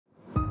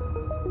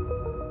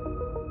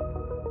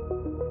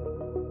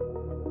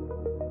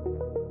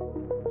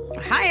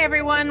Hi,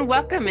 everyone.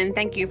 Welcome and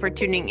thank you for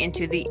tuning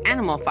into the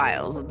Animal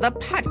Files, the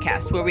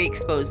podcast where we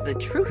expose the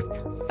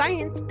truth,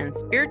 science, and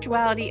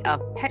spirituality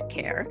of pet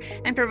care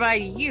and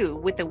provide you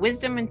with the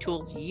wisdom and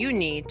tools you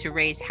need to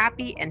raise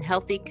happy and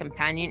healthy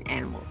companion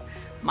animals.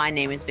 My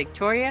name is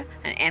Victoria,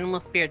 an animal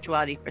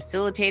spirituality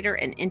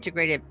facilitator and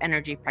integrative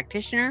energy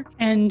practitioner.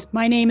 And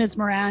my name is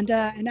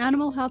Miranda, an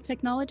animal health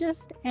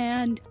technologist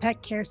and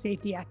pet care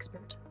safety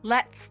expert.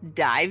 Let's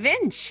dive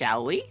in,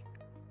 shall we?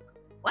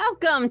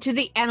 Welcome to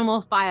the Animal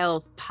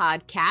Files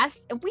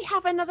podcast, and we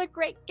have another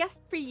great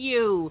guest for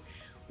you.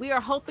 We are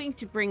hoping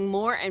to bring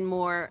more and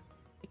more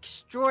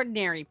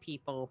extraordinary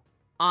people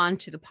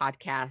onto the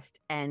podcast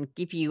and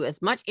give you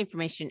as much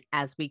information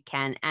as we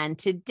can. And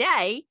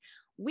today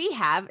we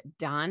have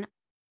Don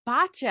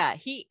Bacha.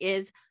 He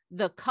is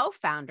the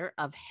co-founder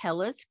of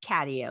Hella's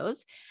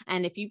Catios.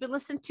 And if you've been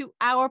listening to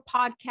our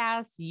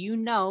podcast, you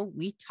know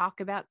we talk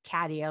about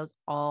Catios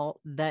all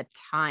the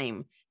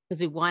time, because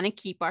we want to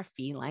keep our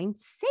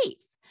felines safe.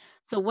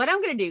 So what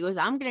I'm going to do is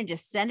I'm going to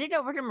just send it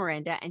over to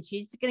Miranda, and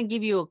she's going to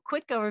give you a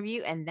quick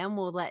overview, and then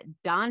we'll let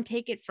Don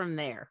take it from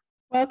there.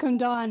 Welcome,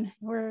 Dawn.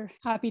 We're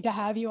happy to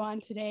have you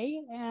on today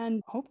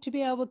and hope to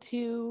be able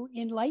to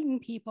enlighten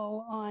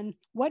people on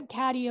what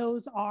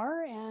Catios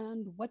are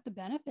and what the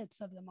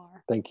benefits of them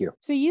are. Thank you.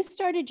 So you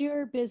started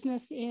your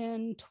business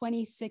in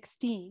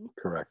 2016.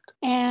 Correct.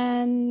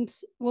 And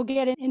we'll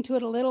get into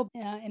it a little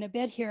in a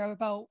bit here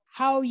about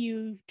how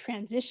you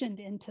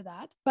transitioned into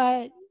that.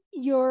 But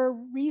your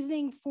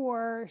reasoning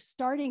for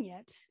starting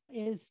it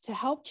is to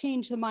help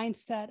change the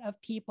mindset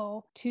of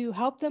people, to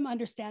help them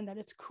understand that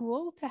it's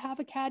cool to have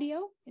a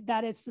catio,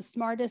 that it's the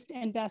smartest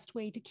and best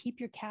way to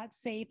keep your cat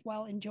safe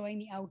while enjoying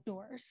the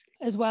outdoors,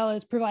 as well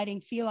as providing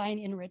feline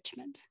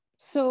enrichment.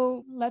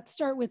 So let's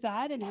start with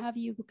that and have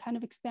you kind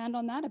of expand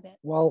on that a bit.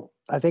 Well,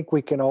 I think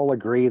we can all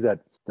agree that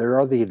there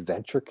are the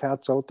adventure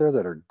cats out there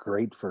that are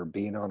great for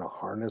being on a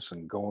harness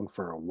and going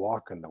for a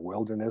walk in the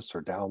wilderness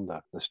or down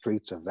the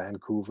streets of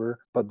Vancouver,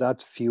 but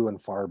that's few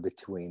and far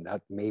between.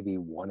 That may be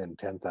 1 in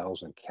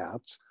 10,000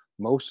 cats.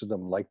 Most of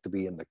them like to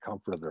be in the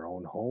comfort of their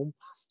own home.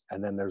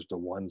 And then there's the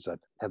ones that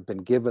have been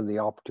given the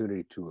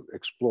opportunity to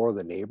explore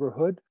the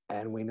neighborhood.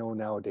 And we know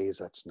nowadays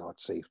that's not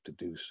safe to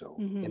do so.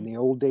 Mm-hmm. In the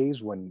old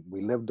days when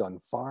we lived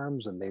on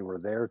farms and they were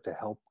there to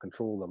help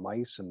control the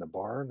mice in the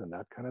barn and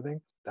that kind of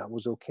thing, that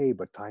was okay.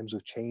 But times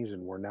have changed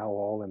and we're now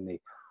all in the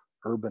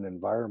urban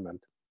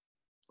environment.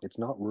 It's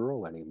not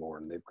rural anymore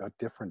and they've got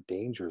different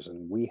dangers.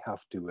 And we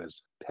have to,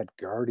 as pet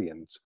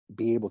guardians,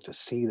 be able to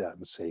see that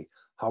and say,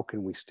 how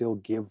can we still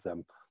give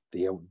them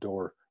the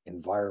outdoor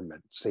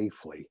environment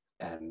safely?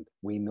 And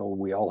we know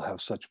we all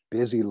have such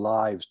busy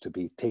lives to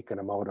be taking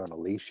them out on a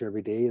leash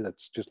every day.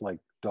 That's just like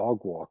dog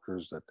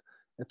walkers, that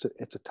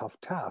it's a tough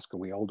task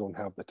and we all don't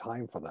have the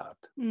time for that.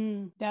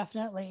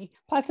 Definitely.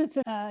 Plus it's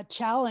a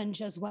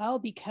challenge as well,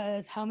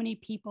 because how many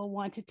people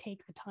want to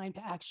take the time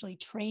to actually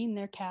train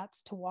their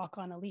cats to walk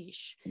on a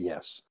leash?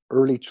 Yes.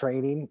 Early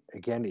training,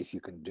 again, if you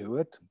can do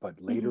it, but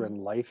later in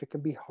life, it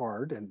can be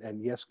hard.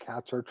 And yes,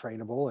 cats are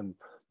trainable and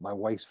my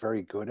wife's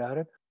very good at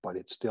it, but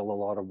it's still a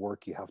lot of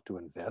work. You have to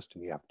invest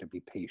and you have to be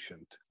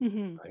patient,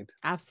 right?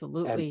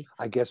 Absolutely. And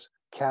I guess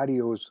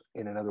Catios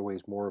in another way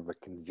is more of a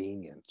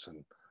convenience.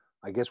 And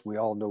I guess we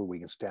all know we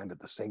can stand at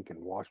the sink and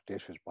wash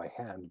dishes by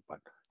hand, but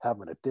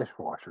having a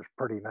dishwasher is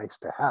pretty nice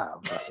to have.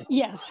 Right?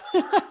 Yes.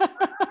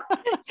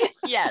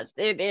 Yes,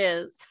 it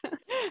is.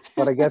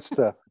 But I guess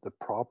the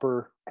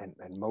proper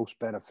and most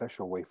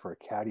beneficial way for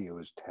a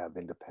catio is to have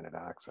independent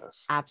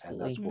access.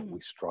 Absolutely. And that's what we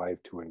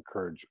strive to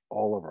encourage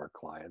all of our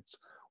clients.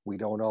 We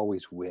don't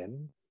always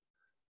win,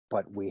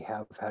 but we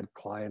have had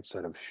clients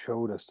that have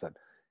showed us that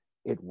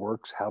it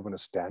works having a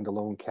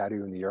standalone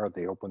catio in the yard.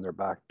 They open their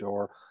back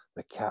door,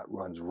 the cat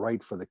runs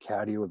right for the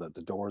catio that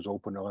the door is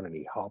open on, and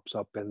he hops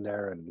up in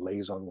there and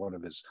lays on one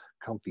of his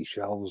comfy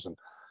shelves. And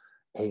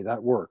hey,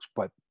 that works,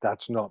 but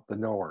that's not the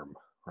norm,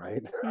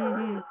 right?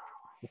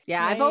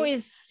 Yeah, Right. I've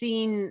always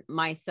seen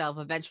myself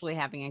eventually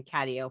having a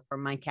catio for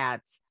my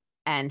cats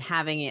and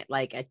having it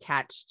like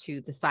attached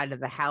to the side of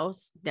the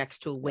house next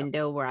to a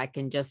window where I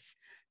can just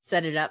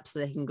set it up so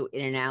they can go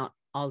in and out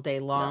all day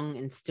long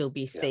and still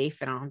be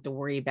safe. And I don't have to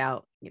worry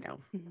about,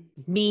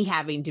 me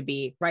having to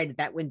be right at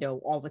that window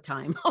all the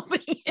time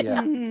opening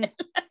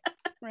it.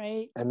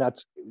 Right. And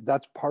that's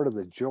part of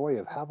the joy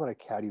of having a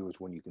catio is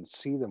when you can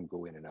see them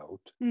go in and out.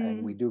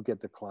 And we do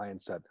get the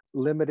clients that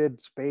limited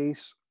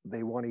space,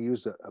 they want to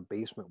use a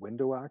basement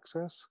window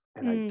access.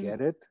 And I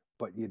get it,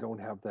 but you don't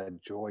have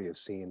that joy of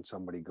seeing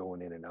somebody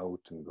going in and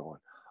out and going,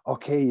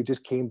 okay, you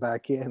just came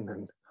back in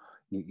and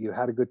you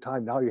had a good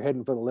time. Now you're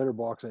heading for the litter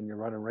box and you're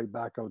running right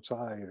back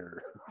outside.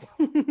 Or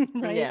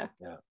Right.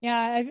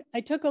 Yeah.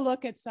 I took a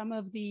look at some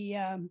of the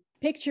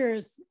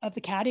pictures of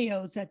the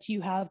catios that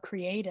you have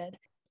created.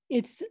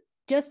 It's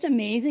just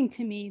amazing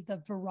to me,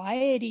 the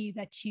variety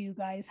that you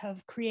guys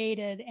have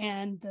created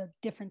and the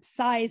different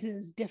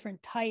sizes,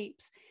 different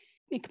types.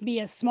 It can be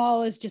as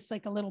small as just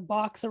like a little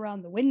box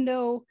around the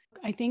window,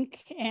 I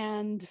think,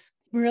 and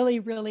really,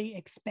 really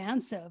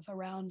expansive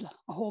around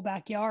a whole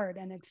backyard.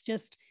 And it's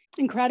just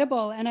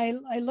Incredible. And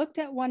I looked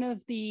at one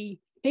of the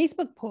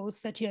Facebook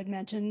posts that you had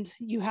mentioned.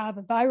 You have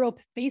a viral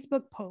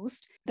Facebook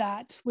post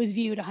that was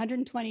viewed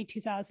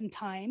 122,000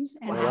 times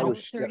and Well, had Wow. over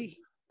 30.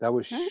 that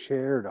was Huh?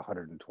 shared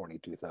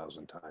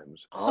 122,000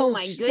 times. Oh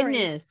my Sorry.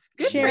 goodness.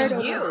 Good for Shared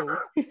you.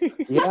 over.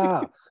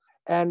 Yeah.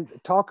 And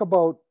talk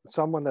about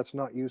someone that's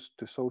not used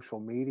to social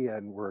media,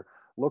 and we're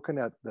looking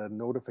at the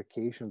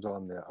notifications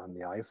on the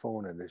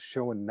iPhone, and it's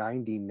showing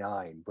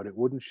 99, but it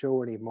wouldn't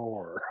show any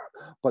more.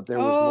 But there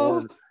was Oh,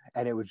 more,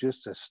 and it was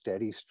just a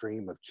steady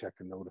stream of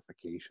checking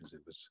notifications. It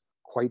was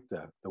quite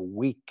the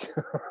week.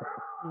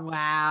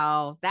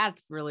 Wow.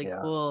 That's really Yeah.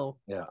 cool.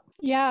 Yeah.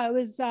 yeah, it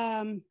was.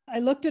 I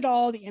looked at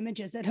all the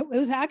images. It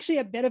was actually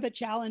a bit of a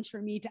challenge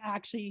for me to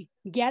actually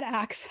get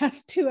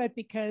access to it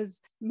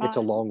because It's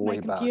a long my way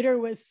back. computer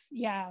was,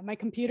 my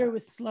computer Yeah.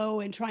 was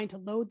slow in trying to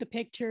load the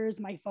pictures.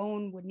 My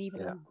phone wouldn't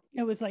even, Yeah.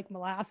 it was like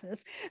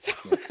molasses. So,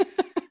 Yeah.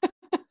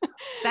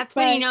 That's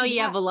when you but know you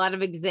have yeah. a lot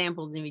of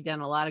examples and you've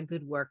done a lot of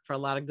good work for a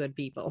lot of good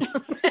people.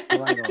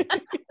 Right on.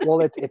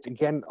 Well, it's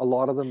again, a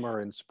lot of them are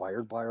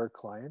inspired by our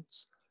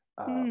clients,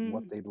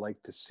 what Mm, they'd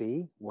like to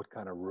see, what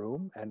kind of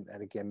room, and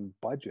again,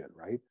 budget,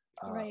 right?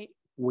 Uh, right,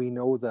 we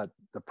know that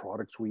the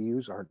products we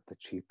use aren't the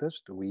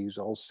cheapest. We use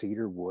all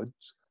cedar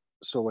woods.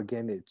 So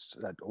again, it's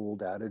that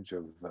old adage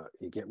of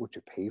you get what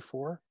you pay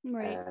for,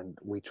 right. and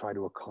we try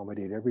to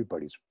accommodate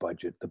everybody's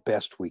budget the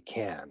best we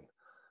can.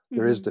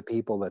 There is Mhm. the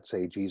people that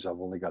say, geez,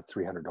 I've only got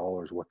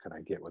 $300. What can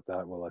I get with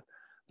that? Well,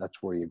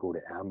 that's where you go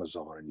to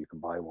Amazon and you can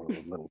buy one of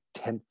those little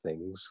tent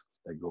things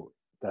that go,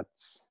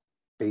 that's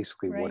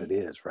basically what it Right,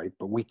 is, right?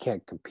 But we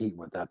can't compete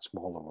with that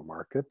small of a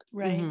market.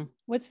 right. Hmm.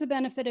 What's the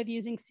benefit of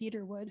using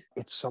cedar wood?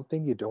 It's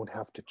something you don't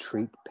have to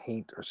treat,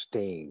 paint, or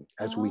stain.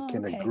 As we Oh,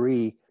 can okay.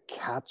 agree,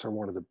 cats are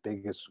one of the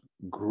biggest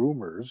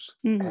groomers,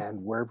 Mhm.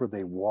 and wherever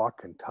they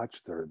walk and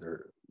touch,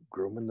 they're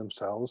grooming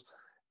themselves.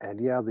 And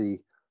yeah,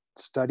 the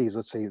studies,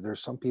 let's say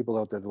there's some people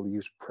out there that'll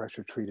use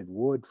pressure treated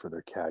wood for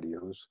their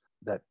catios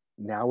that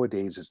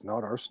nowadays it's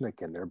not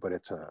arsenic in there, but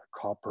it's a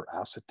copper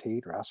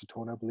acetate or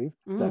acetone, I believe,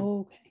 that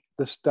Mm. Okay.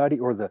 the study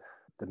or the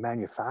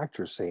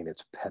manufacturer saying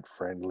it's pet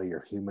friendly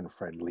or human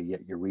friendly,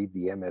 yet you read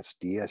the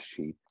MSDS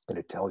sheet and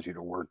it tells you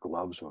to wear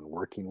gloves when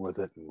working with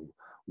it and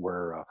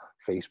wear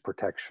face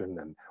protection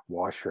and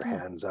wash your Oh,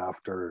 hands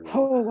after and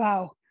all. oh,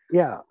 wow.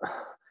 Yeah.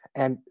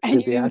 And And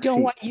did they you don't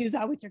actually? want to use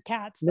that with your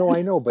cats No, then.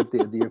 I know, but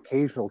the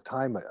occasional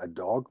time a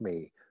dog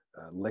may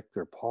lick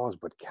their paws,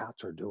 but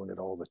cats are doing it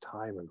all the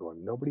time and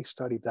going, nobody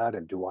studied that.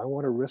 And do I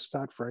want to risk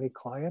that for any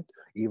client,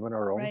 even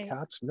our own Right.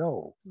 cats?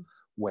 No.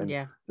 When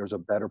Yeah. there's a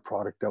better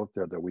product out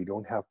there that we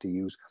don't have to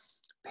use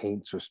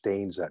paints or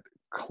stains that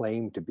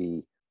claim to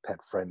be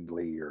pet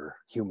friendly or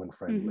human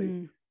friendly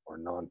Hmm. or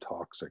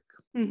non-toxic.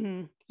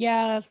 Hmm.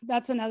 Yeah,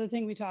 that's another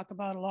thing we talk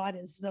about a lot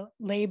is the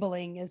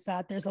labeling, is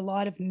that there's a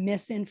lot of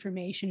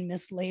misinformation,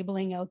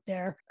 mislabeling out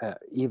there.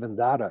 Even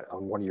that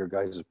on one of your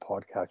guys'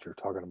 podcasts, you're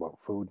talking about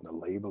food and the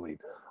labeling.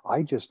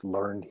 I just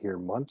learned here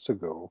months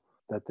ago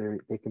that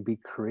they can be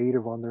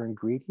creative on their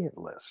ingredient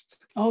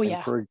list. Oh, And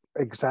yeah. for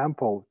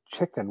example,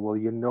 chicken, well,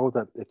 you know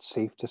that it's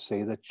safe to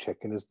say that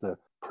chicken is the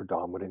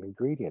predominant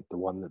ingredient, the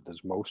one that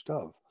there's most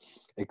of.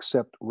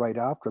 Except right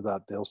after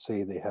that, they'll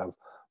say they have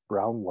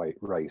brown white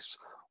rice,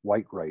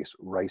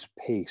 rice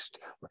paste.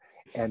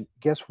 And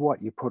guess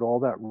what? You put all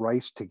that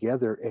rice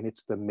together and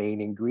it's the main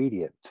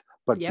ingredient.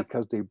 But Yep.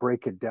 because they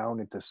break it down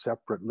into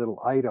separate little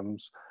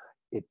items,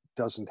 it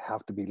doesn't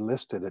have to be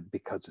listed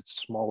because it's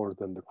smaller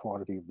than the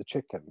quantity of the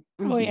chicken.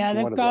 Oh, Hmm. yeah. Each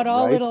They've one of got them,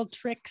 all right? little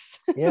tricks.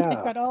 They've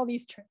Yeah. got all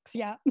these tricks.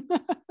 Yeah.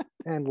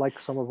 And like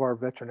some of our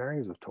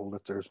veterinarians have told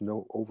us, there's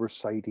no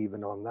oversight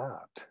even on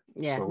that.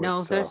 Yeah. So No,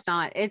 it's there's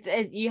not.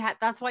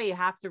 That's why you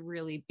have to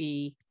really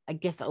be, I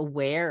guess,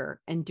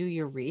 aware and do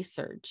your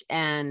research.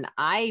 And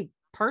I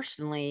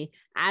personally,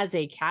 as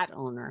a cat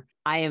owner,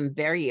 I am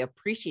very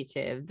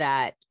appreciative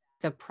that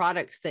the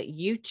products that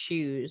you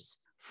choose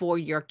for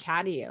your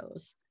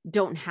catios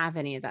don't have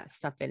any of that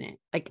stuff in it.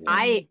 Like yeah,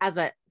 I, as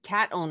a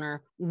cat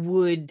owner,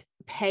 would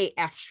pay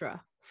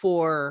extra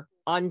for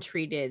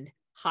untreated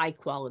high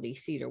quality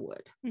cedar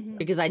wood Mhm.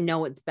 because I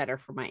know it's better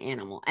for my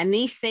animal. And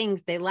these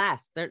things, they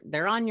last.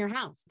 They're on your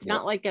house. It's yeah,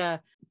 not like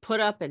a put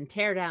up and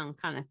tear down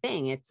kind of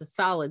thing. It's a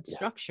solid yeah.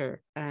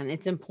 structure, and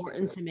it's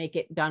important to make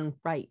it done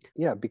right.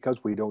 Yeah,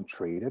 because we don't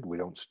trade it, we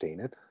don't stain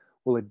it.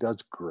 Well, it does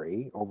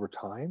gray over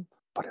time,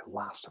 but it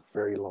lasts a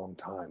very long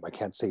time. I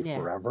can't say Yeah.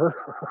 forever,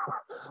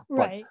 but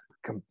Right.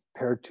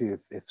 compared to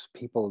if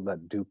people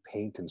that do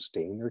paint and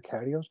stain their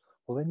catios,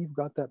 well, then you've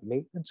got that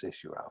maintenance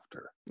issue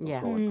after of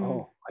Yeah. going, Mm.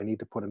 oh, I need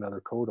to put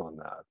another coat on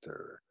that,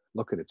 or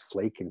look at it's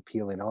flaking,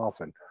 peeling off,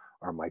 and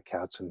are my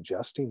cats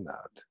ingesting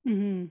that?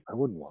 Hmm. I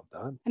wouldn't want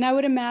that. And I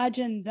would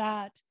imagine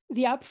that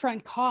the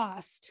upfront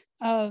cost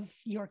of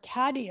your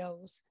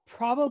catios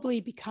probably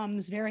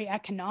becomes very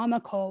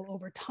economical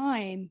over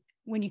time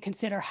when you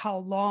consider how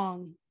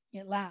long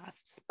it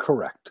lasts.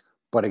 Correct.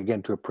 But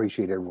again, to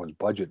appreciate everyone's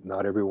budget,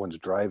 not everyone's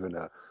driving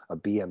a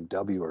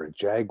BMW or a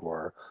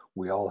Jaguar.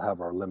 We all have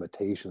our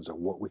limitations of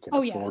what we can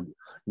Oh, yeah. afford,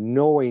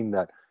 knowing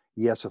that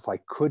yes, if I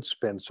could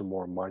spend some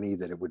more money,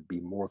 that it would be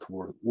more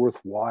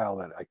worthwhile,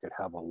 that I could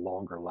have a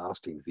longer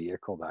lasting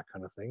vehicle, that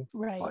kind of thing. But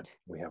Right.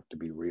 we have to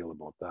be real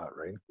about that,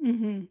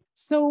 right?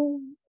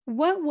 So,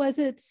 what was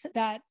it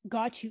that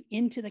got you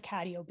into the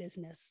catio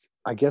business?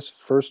 I guess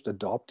first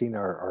adopting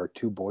our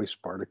two boys,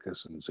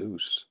 Spartacus and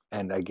Zeus.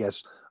 And I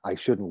guess I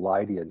shouldn't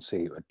lie to you and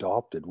say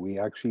adopted. We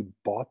actually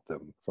bought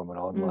them from an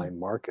Mm, online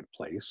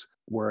marketplace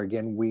where,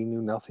 again, we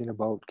knew nothing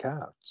about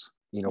cats,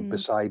 mm,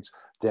 besides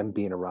them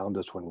being around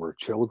us when we're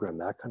children,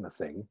 that kind of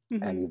thing.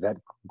 And mhm,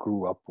 Yvette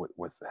grew up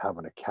with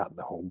having a cat in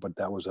the home, but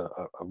that was a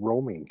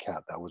roaming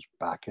cat. That was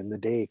back in the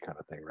day kind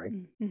of thing, right?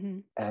 mm,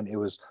 mhm. And it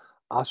was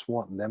us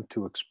wanting them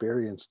to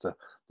experience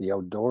the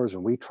outdoors,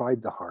 and we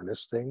tried the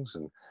harness things,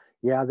 and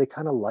yeah, they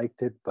kind of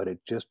liked it, but it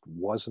just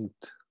wasn't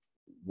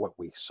what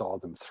we saw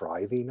them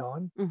thriving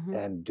on. Mm-hmm.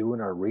 And doing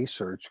our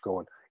research,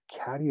 going,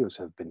 catios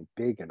have been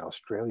big in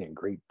Australia and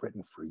Great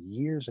Britain for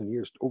years and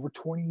years, over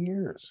 20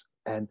 years.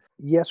 And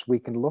yes, we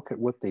can look at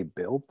what they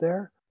build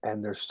there,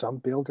 and there's some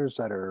builders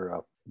that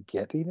are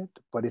getting it,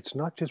 but it's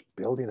not just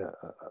building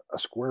a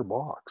square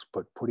box,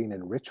 but putting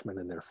enrichment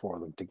in there for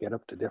them to get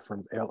up to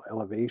different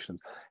elevations,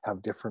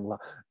 have different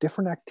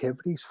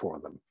activities for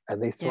them,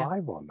 and they Yeah.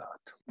 thrive on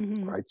that,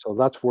 Mhm. right? So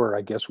that's where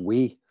I guess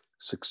we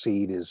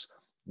succeed, is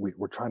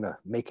we're trying to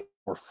make it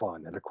more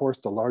fun. And of course,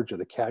 the larger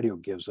the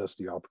catio gives us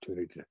the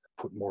opportunity to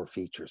put more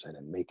features in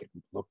and make it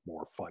look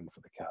more fun for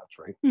the cats,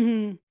 right?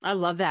 Mhm. I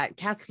love that.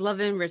 Cats love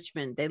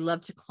enrichment. They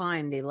love to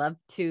climb. They love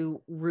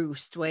to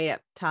roost way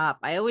up top.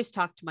 I always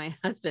talk to my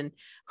husband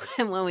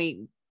when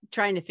we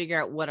trying to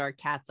figure out what our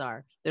cats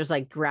are. There's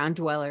like ground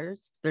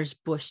dwellers, there's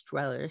bush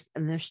dwellers,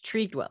 and there's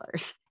tree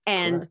dwellers.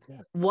 And Correct.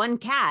 Yeah. one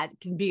cat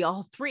can be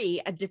all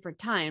three at different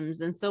times.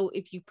 And so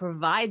if you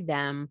provide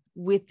them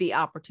with the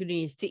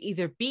opportunities to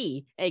either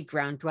be a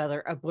ground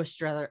dweller, a bush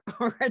dweller,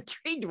 or a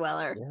tree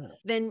dweller, Yeah.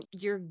 then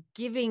you're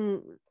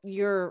giving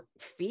your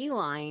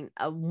feline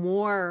a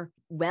more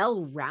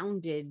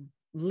well-rounded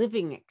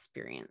living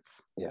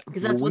experience, Yeah.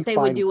 because Well, that's we what they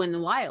would find do in the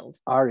wild.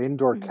 our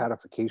indoor Mhm.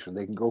 catification,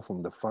 they can go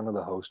from the front of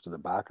the house to the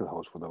back of the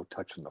house without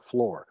touching the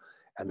floor.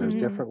 And there's Mhm.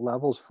 different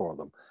levels for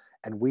them.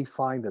 And we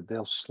find that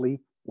they'll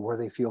sleep where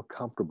they feel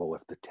comfortable,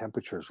 if the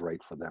temperature's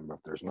right for them.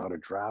 If there's not a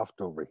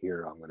draft over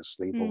here, I'm going to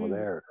sleep over Mm.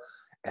 there.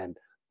 And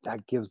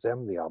that gives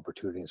them the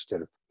opportunity,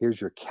 instead of,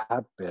 here's your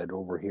cat bed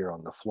over here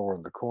on the floor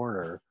in the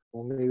corner.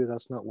 Well, maybe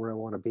that's not where I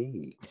want to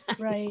be,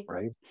 Right.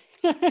 right?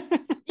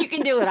 You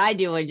can do what I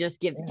do and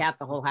just give the Yeah. cat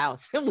the whole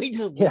house and we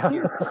just live Yeah.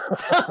 here.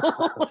 So,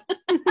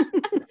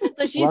 so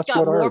Well, she's that's got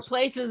what more ours.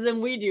 places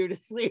than we do to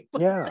sleep.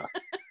 Yeah.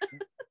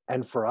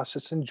 And for us,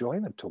 it's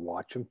enjoyment to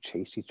watch them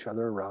chase each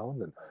other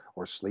around, and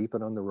or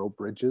sleeping on the rope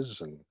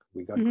bridges, and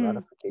we got Mhm.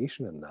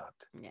 gratification in that.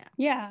 Yeah.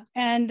 Yeah.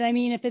 And I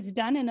mean, if it's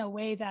done in a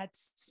way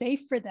that's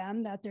safe for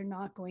them, that they're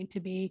not going to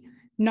be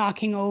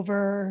knocking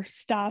over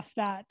stuff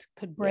that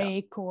could Yeah.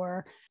 break,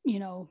 or,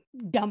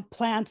 dump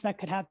plants that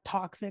could have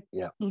toxic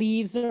Yeah.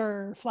 leaves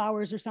or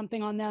flowers or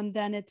something on them,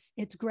 then it's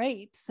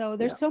great. So Yeah.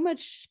 there's so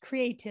much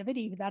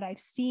creativity that I've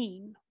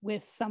seen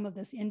with some of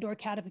this indoor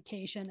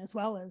catification, as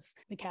well as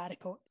the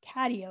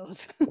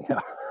catios.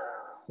 Yeah.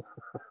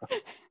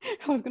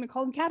 I was going to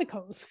call them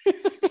caticos.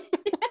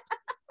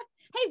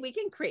 Hey, we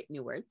can create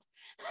new words.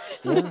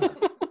 Yeah.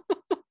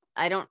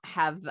 I don't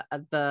have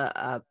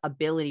the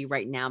ability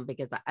right now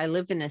because I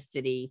live in a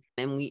city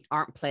and we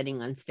aren't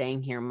planning on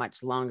staying here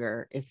much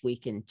longer if we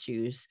can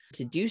choose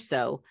to do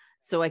so.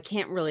 So I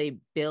can't really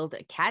build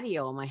a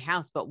catio in my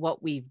house. But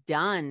what we've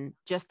done,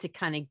 just to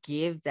kind of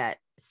give that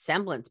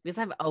semblance, because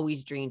I've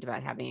always dreamed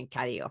about having a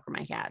catio for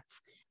my cats.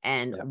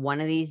 And Yeah.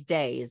 one of these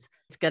days,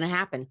 it's going to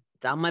happen.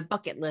 It's on my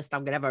bucket list.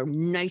 I'm going to have a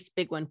nice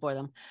big one for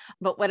them.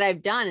 But what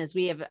I've done is,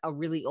 we have a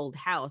really old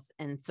house.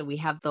 And so we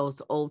have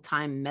those old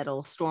time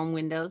metal storm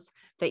windows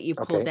that you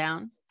pull Okay.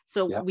 down.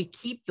 So Yeah. we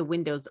keep the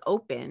windows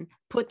open,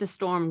 put the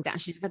storm down.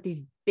 She's got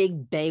these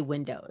big bay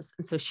windows.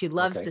 And so she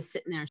loves Okay. to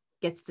sit in there. She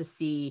gets to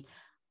see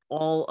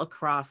all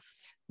across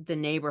the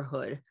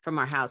neighborhood from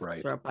our house, because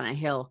Right. we're up on a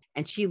hill,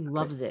 and she Okay.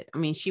 loves it. I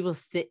mean, she will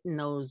sit in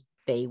those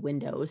bay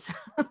windows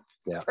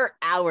Yeah. for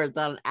hours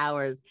on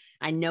hours.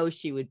 I know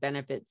she would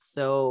benefit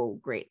so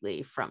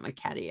greatly from a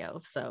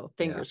catio. So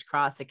Yeah. fingers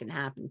crossed it can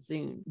happen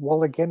soon.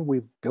 Well, again,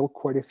 we've built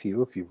quite a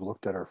few, if you've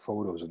looked at our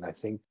photos. And I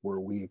think where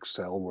we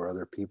excel, where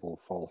other people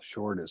fall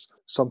short, is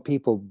some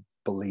people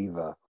believe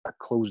a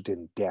closed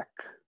in deck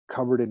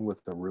covered in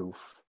with the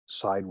roof,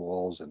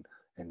 sidewalls, and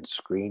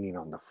screening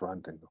on the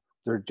front. And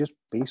they're just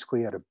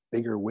basically at a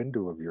bigger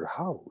window of your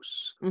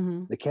house.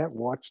 Mm-hmm. They can't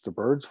watch the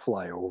birds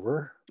fly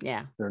over.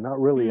 Yeah. They're not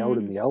really out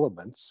in Mm, the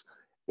elements.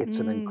 It's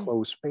an mm,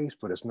 enclosed space,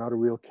 but it's not a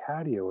real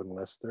catio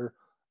unless they're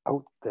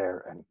out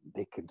there and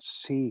they can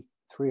see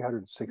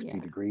 360 Yeah.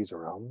 degrees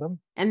around them.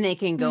 And they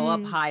can go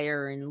up mm,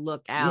 higher and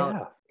look out.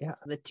 Yeah, yeah,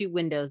 The two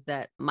windows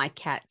that my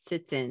cat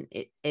sits in,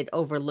 it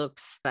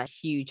overlooks a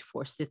huge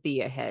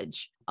forsythia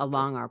hedge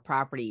along our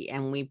property,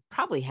 and we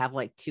probably have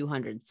like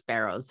 200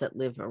 sparrows that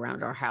live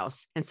around our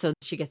house. And so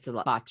she gets to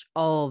watch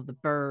all of the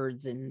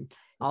birds and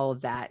all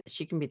of that.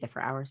 She can be there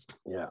for hours.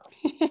 Yeah.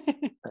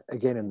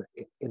 Again,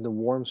 in the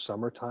warm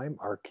summertime,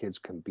 our kids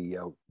can be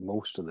out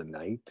most of the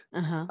night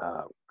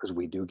because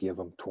we do give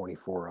them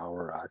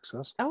 24-hour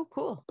access. Oh,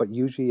 cool. But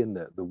usually in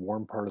the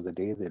warm part of the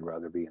day, they'd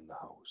rather be in the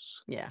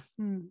house. Yeah.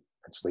 And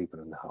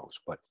sleeping in the house.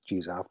 But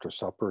geez, after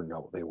supper,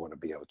 no, they want to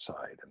be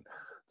outside. And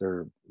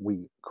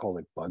we call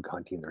it bug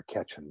hunting. They're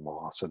catching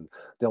moths, and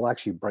they'll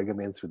actually bring them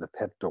in through the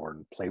pet door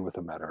and play with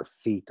them at our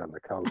feet on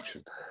the couch,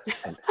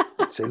 and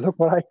say, "Look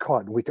what I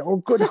caught." And we go, "Oh,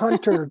 good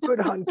hunter,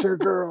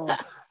 girl."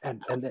 And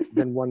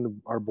then one of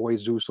our boy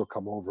Zeus will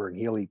come over and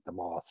he'll eat the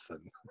moth.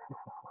 And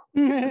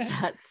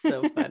That's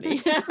so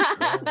funny.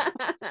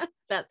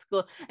 That's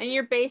cool. And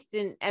you're based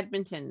in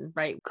Edmonton,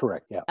 right?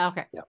 Correct. Yeah.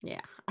 Okay. Yeah.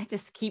 Yeah. I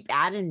just keep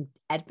adding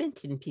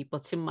Edmonton people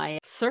to my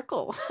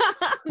circle.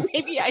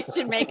 Maybe I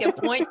should make a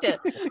point to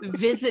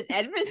visit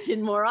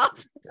Edmonton more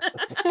often.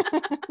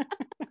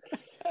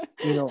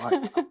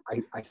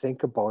 I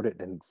think about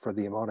it, and for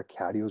the amount of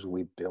Catios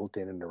we built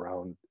in and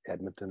around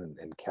Edmonton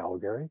and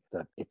Calgary,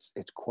 that it's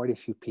quite a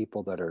few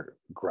people that are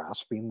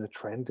grasping the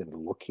trend and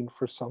looking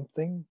for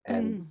something.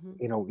 And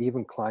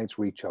even clients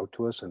reach out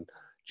to us, and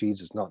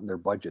geez, it's not in their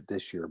budget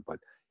this year, but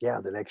yeah,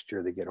 the next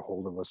year they get a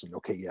hold of us and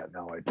okay, yeah,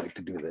 now I'd like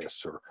to do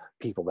this. Or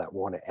people that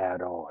want to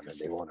add on and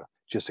they want to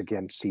just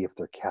again see if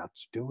their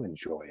cats do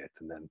enjoy it,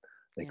 and then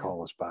they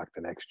call us back the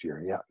next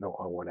year. Yeah, no,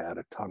 I want to add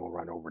a tunnel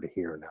run over to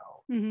here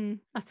now.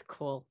 That's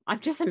cool. I'm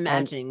just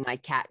imagining my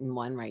cat in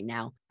one right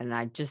now. And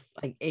I just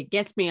like, it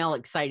gets me all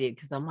excited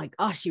because I'm like,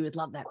 oh, she would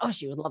love that. Oh,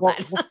 she would love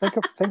that. Well,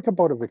 think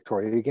about it,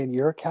 Victoria. Again,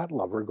 you're a cat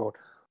lover going,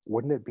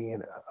 wouldn't it be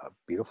a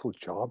beautiful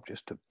job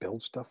just to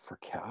build stuff for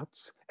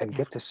cats and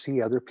get to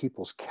see other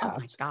people's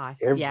cats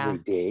every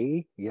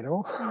day,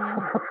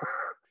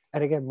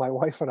 And again, my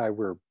wife and I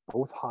were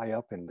both high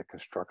up in the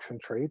construction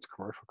trades,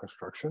 commercial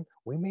construction.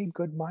 We made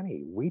good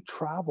money. We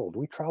traveled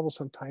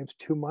sometimes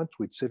 2 months.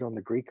 We'd sit on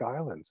the Greek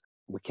islands.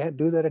 We can't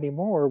do that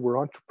anymore. We're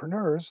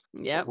entrepreneurs.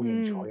 Yep. We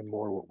enjoy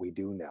more what we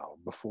do now.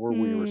 Before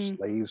we were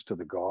slaves to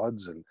the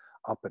gods and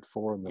up at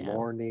 4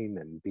 a.m.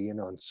 and being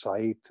on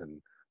site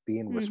and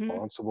being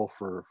responsible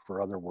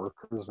for other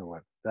workers, and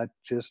that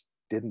just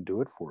didn't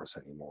do it for us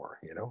anymore,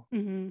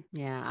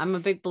 Yeah, I'm a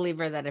big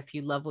believer that if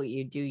you love what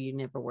you do, you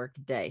never work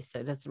a day, so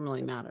it doesn't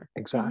really matter.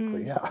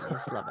 Exactly. Yeah. I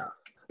just love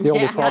it. The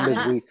only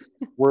problem is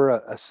we're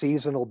a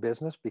seasonal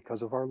business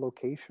because of our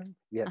location,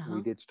 yet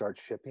we did start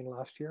shipping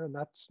last year, and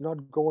that's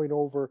not going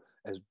over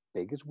as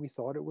big as we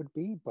thought it would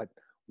be, but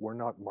we're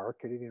not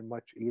marketing it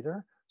much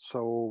either.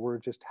 So we're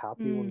just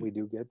happy when we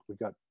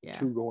got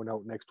 2 going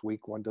out next week,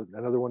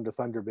 another one to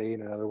Thunder Bay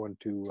and another one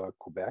to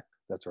Quebec.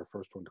 That's our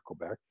first one to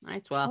Quebec.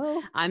 Nice.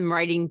 Well, I'm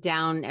writing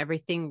down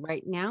everything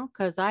right now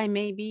because I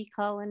may be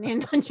calling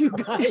in on you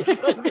guys.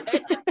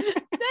 Okay.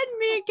 Send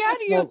me a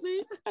Catio,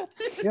 please.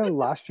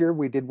 Last year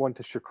we did one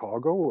to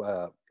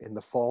Chicago. In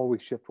the fall, we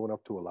shipped one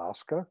up to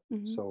Alaska.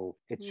 So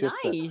it's just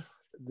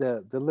nice.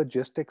 The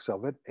logistics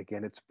of it.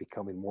 Again, it's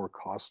becoming more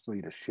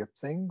costly to ship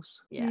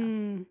things.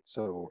 Yeah.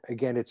 So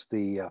again, it's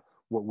the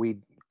what we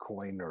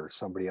coined, or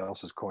somebody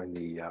else has coined,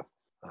 the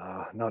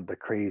not the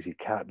crazy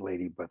cat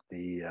lady, but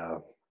the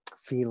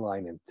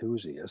feline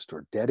enthusiast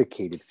or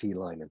dedicated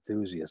feline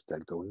enthusiast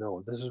that go,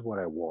 no, this is what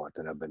I want,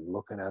 and I've been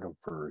looking at them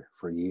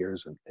for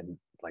years, and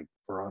like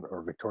Veronica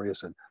or Victoria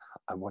said,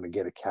 I want to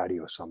get a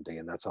Catio someday,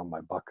 and that's on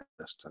my bucket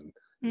list.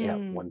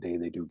 And one day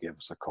they do give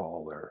us a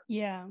call. Or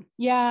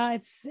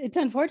it's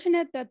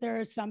unfortunate that there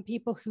are some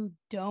people who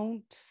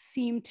don't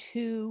seem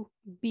to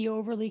be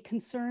overly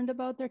concerned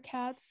about their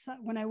cats.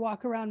 When I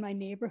walk around my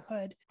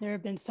neighborhood, there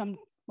have been some,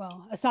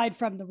 well, aside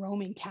from the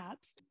roaming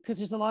cats, because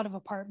there's a lot of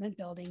apartment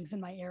buildings in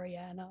my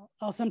area, and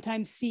I'll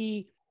sometimes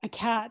see a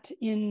cat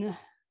in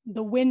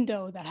the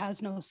window that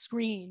has no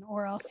screen,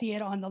 or I'll see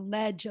it on the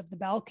ledge of the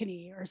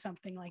balcony or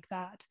something like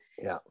that.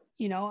 Yeah.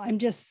 I'm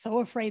just so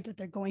afraid that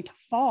they're going to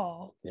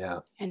fall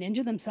and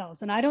injure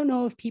themselves. And I don't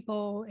know if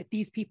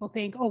these people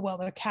think, oh, well,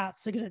 they're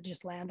cats, they're going to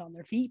just land on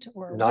their feet,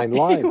 or 9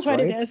 lives, what right?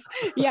 it is.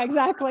 Yeah,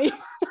 exactly.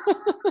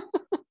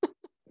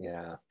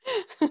 Yeah.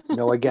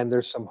 No, again,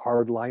 there's some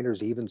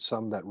hardliners, even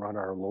some that run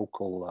our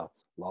local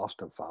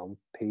lost and found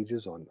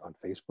pages on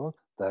Facebook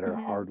that are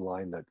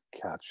hardline that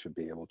cats should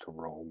be able to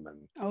roam.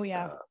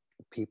 And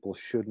people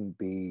shouldn't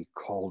be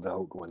called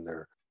out when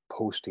they're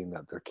posting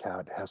that their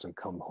cat hasn't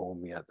come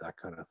home yet, that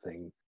kind of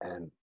thing.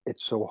 And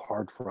it's so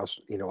hard for us.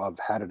 I've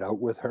had it out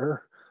with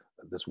her,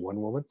 this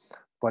one woman,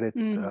 but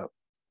it's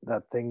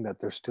that thing that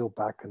they're still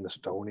back in the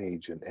Stone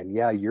Age. And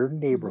your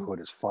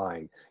neighborhood is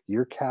fine.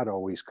 Your cat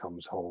always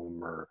comes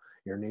home, or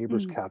your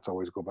neighbor's cats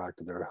always go back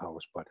to their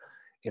house. But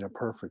in a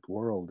perfect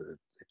world,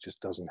 it just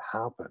doesn't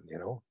happen,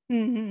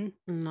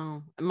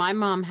 No, my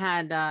mom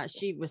had,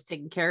 she was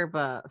taking care of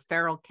a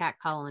feral cat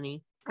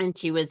colony. and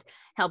she was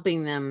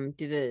helping them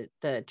do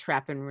the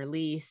trap and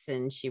release,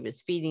 and she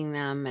was feeding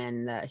them,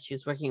 and she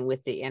was working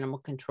with the animal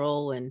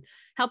control and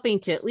helping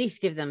to at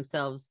least give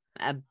themselves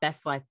a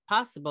best life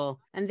possible.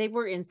 And they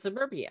were in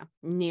suburbia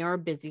near a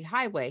busy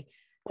highway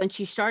when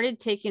she started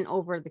taking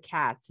over the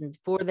cats, and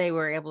before they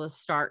were able to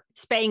start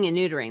spaying and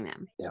neutering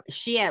them. Yep.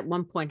 She at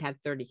one point had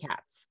 30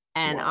 cats,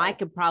 and Wow. I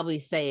could probably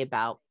say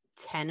about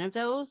 10 of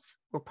those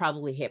were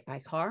probably hit by a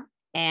car,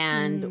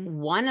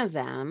 and one of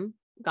them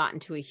got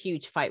into a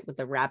huge fight with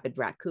a rabid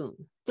raccoon.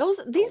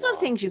 These are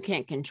things you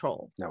can't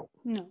control. No.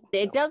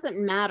 It doesn't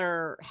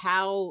matter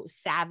how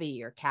savvy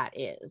your cat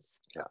is.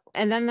 Yeah.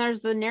 And then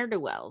there's the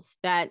ne'er-do-wells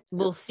that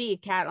will see a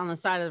cat on the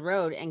side of the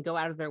road and go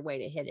out of their way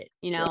to hit it.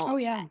 You know, Oh,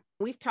 yeah.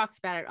 We've talked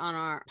about it on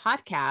our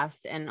podcast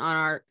and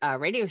on our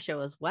radio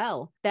show as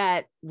well,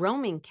 that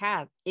roaming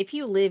cats, if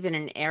you live in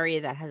an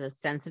area that has a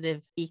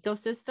sensitive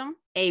ecosystem,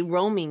 a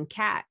roaming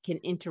cat can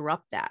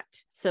interrupt that.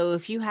 So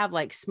if you have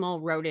like small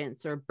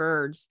rodents or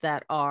birds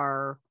that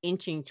are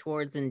inching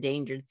towards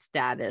endangered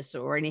status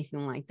or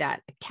anything like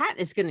that, a cat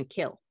is going to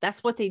kill.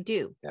 That's what they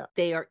do. Yeah.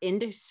 They are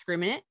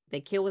indiscriminate.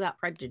 They kill without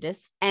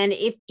prejudice. And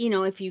if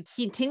you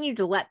continue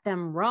to let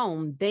them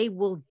roam, they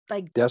will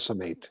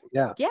decimate.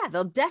 Yeah. Yeah,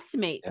 they'll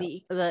decimate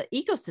the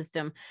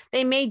ecosystem.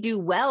 They may do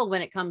well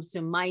when it comes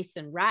to mice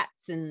and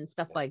rats and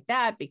stuff like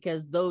that,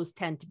 because those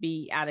tend to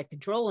be out of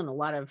control in a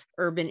lot of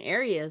urban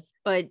areas.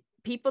 But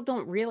people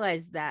don't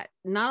realize that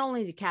not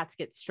only do cats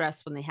get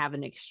stressed when they have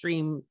an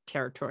extreme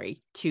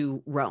territory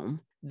to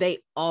roam, they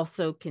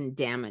also can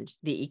damage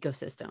the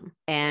ecosystem.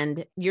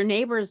 And your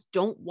neighbors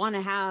don't want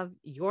to have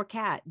your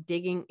cat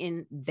digging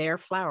in their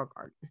flower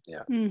garden.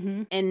 Yeah.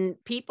 Mm-hmm. And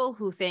people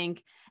who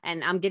think,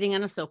 and I'm getting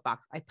on a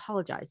soapbox, I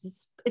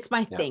apologize. It's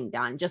my thing,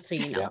 Don, just so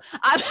you know.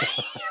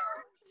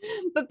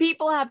 But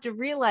people have to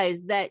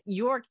realize that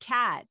your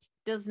cat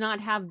does not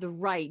have the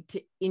right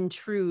to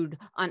intrude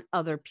on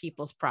other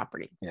people's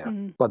property. Yeah.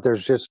 Mm-hmm. But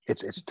there's just,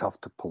 it's tough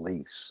to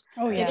police.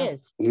 Oh, yeah. It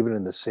is. Even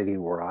in the city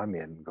where I'm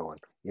in, going,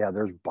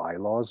 there's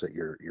bylaws that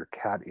your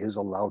cat is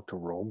allowed to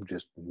roam,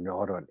 just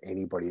not on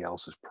anybody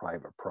else's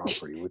private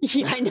property. Which,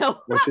 I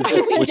know.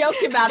 We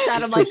joked about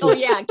that. I'm like,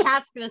 a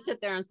cat's going to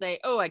sit there and say,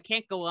 oh, I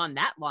can't go on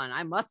that lawn.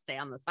 I must stay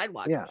on the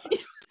sidewalk. Yeah.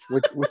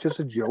 Which is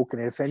a joke.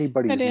 And if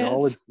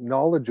anybody's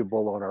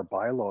knowledgeable on our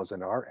bylaws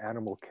and our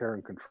animal care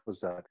and control, is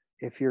that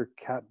if your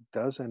cat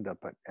does end up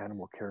at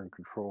animal care and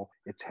control,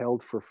 it's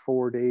held for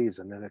 4 days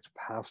and then it's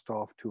passed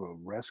off to a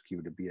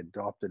rescue to be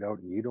adopted out,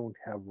 and you don't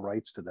have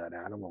rights to that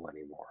animal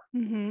anymore.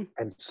 Mm-hmm.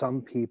 And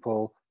some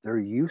people, they're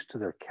used to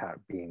their cat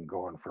being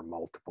gone for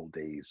multiple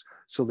days,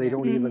 so they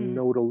don't even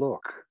know to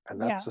look. And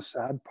that's the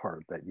sad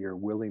part, that you're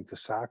willing to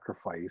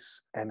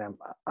sacrifice. And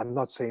I'm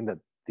not saying that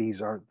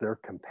these aren't their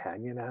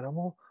companion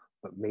animal,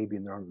 but maybe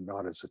they're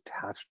not as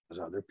attached as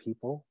other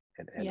people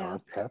and our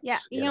pets. Yeah,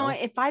 you know,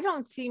 if I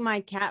don't see my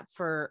cat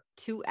for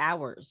 2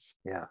 hours,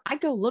 I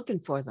go looking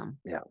for them.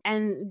 Yeah.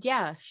 And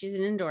she's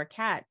an indoor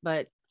cat,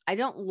 but I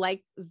don't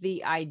like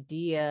the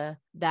idea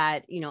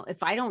that,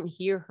 if I don't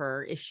hear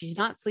her, if she's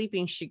not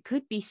sleeping, she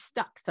could be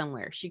stuck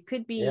somewhere. She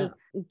could be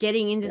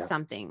getting into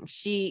something.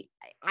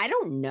 I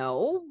don't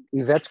know.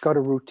 Yvette's got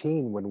a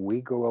routine. When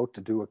we go out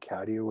to do a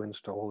Catio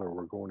install, or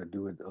we're going to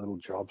do a little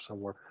job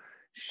somewhere,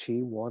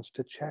 she wants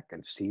to check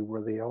and see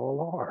where they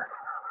all are.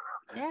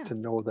 To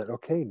know that,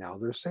 okay, now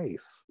they're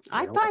safe.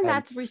 I find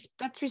that's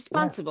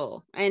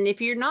responsible. And if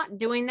you're not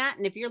doing that,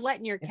 and if you're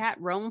letting your cat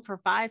roam for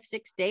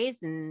 5-6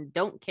 days and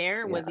don't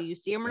care whether you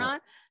see him or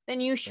not, then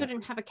you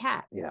shouldn't have a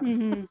cat.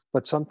 Mm-hmm.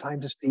 But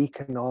sometimes it's the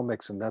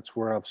economics, and that's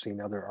where I've seen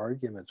other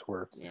arguments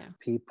where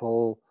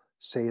people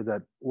say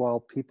that, well,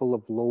 people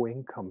of low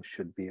income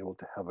should be able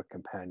to have a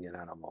companion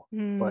animal.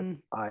 But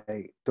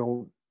I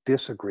don't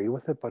disagree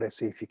with it, but I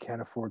say, if you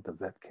can't afford the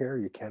vet care,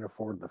 you can't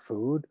afford the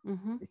food,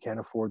 you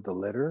can't afford the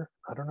litter,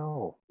 I don't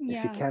know.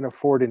 If you can't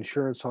afford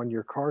insurance on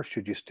your car,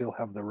 should you still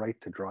have the right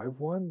to drive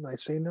one? I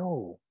say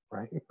no.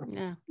 Right.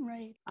 Yeah.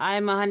 Right.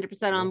 I'm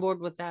 100% on board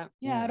with that.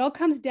 Yeah. It all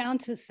comes down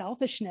to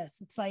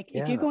selfishness. It's like,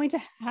 if you're going to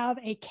have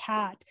a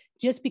cat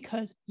just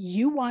because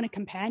you want a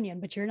companion,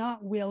 but you're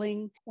not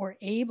willing or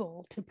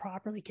able to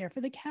properly care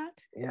for the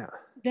cat,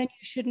 then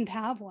you shouldn't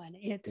have one.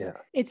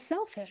 It's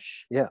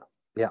selfish. Yeah.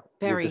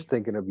 Very. You're just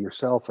thinking of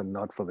yourself and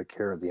not for the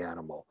care of the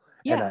animal.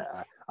 And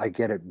I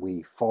get it.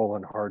 We fall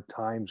on hard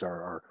times.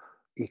 Our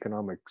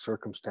economic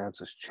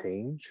circumstances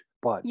change.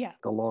 But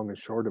the long and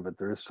short of it,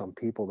 there is some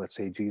people that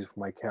say, geez, if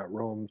my cat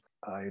roams,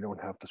 I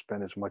don't have to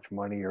spend as much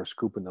money or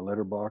scoop in the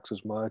litter box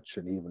as much,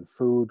 and even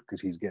food, because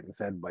he's getting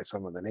fed by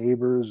some of the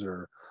neighbors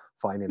or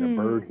finding a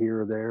bird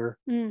here or there.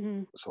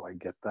 Mm-hmm. So I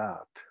get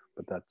that.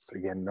 But that's,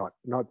 again,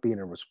 not being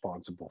a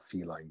responsible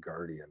feline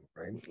guardian,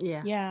 right?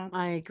 Yeah,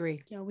 I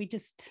agree. We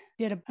just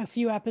did a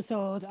few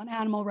episodes on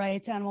animal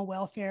rights, animal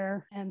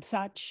welfare, and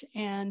such.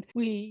 And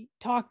we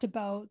talked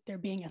about there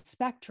being a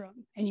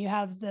spectrum. And you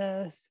have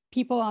the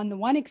people on the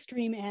one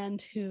extreme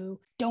end who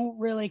don't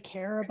really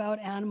care about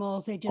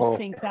animals. They just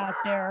think that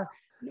they're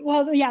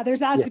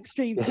there's that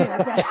extreme too.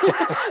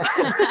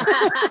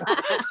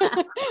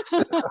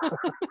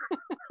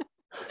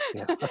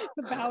 Yeah.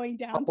 The bowing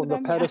down Up to on the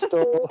them.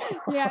 pedestal.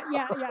 Yeah,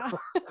 yeah, yeah.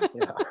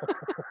 Yeah.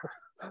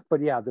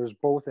 But yeah, there's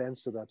both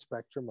ends to that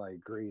spectrum. I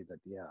agree that,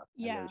 yeah. And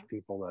Yeah. there's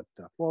people that,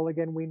 well,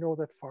 again, we know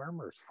that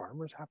farmers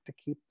have to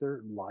keep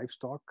their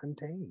livestock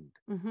contained.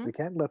 Mm-hmm. They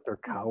can't let their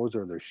cows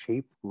or their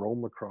sheep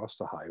roam across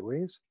the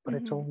highways, but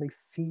it's only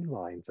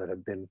felines that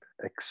have been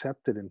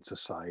accepted in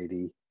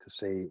society to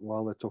say,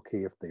 well, it's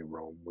okay if they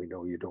roam. We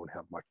know you don't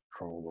have much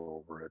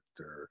control over it,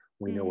 or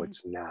we know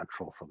it's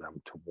natural for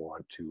them to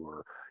want to,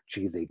 or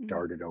gee, they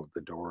darted out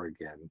the door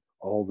again.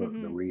 All the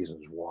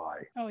reasons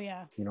why. Oh,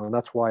 yeah. You know, and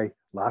that's why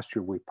last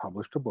year we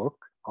published a book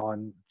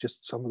on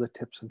just some of the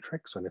tips and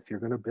tricks on if you're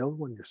going to build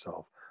one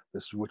yourself,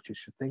 this is what you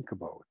should think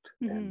about.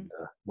 And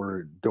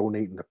we're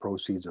donating the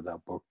proceeds of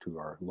that book to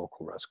our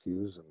local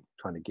rescues and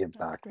trying to give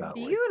back that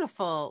way.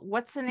 Beautiful.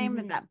 What's the name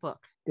of that book?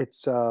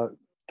 It's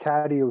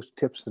Catios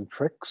Tips and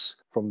Tricks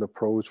from the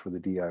Pros for the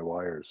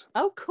DIYers.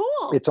 Oh,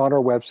 cool. It's on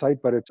our website,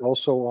 but it's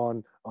also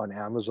on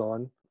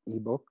Amazon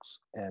ebooks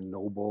and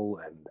Noble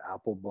and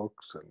Apple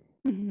Books.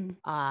 And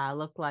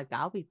look like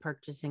I'll be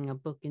purchasing a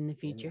book in the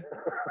future.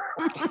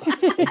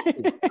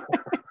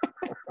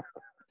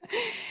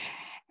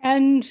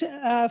 And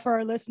for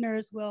our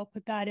listeners, we'll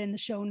put that in the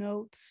show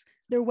notes,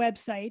 their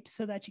website,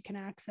 so that you can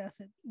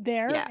access it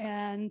there.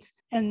 And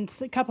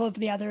a couple of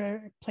the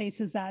other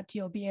places that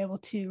you'll be able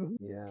to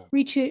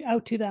reach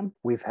out to them.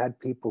 We've had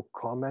people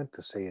comment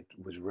to say it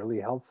was really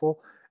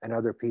helpful, and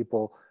other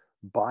people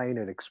buying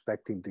it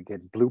expecting to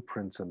get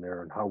blueprints in there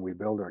on how we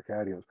build our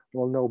catios.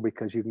 Well, no,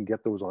 because you can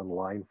get those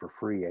online for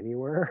free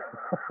anywhere.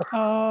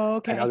 Oh,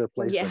 okay. And other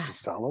places that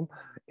sell them.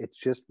 It's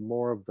just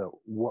more of the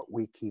what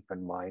we keep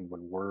in mind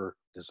when we're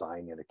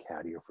designing a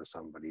catio for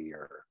somebody,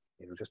 or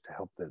just to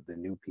help the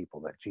new people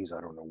that, geez,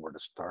 I don't know where to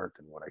start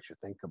and what I should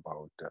think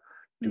about.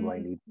 Do I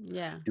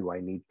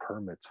need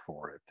permits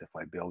for it if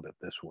I build it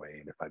this way,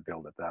 and if I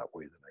build it that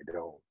way, then I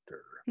don't.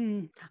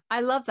 Or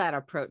I love that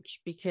approach,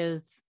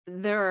 because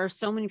there are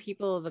so many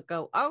people that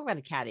go, oh, I got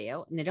a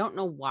catio, and they don't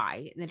know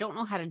why, and they don't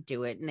know how to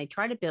do it, and they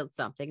try to build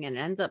something and it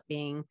ends up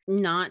being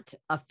not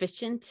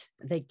efficient.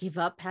 They give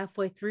up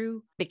halfway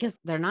through because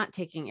they're not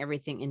taking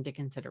everything into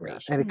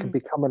consideration. And it can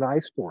become an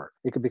eyesore.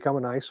 It can become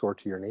an eyesore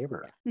to your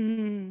neighbor,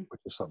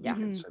 which is something to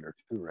consider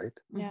too, right?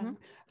 Yeah.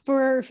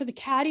 For the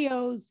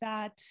catios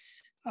that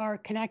are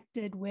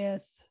connected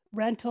with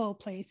rental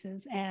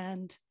places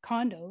and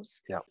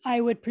condos,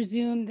 I would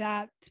presume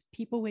that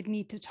people would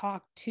need to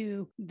talk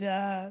to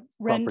the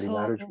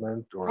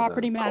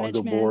property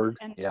management board.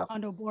 And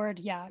condo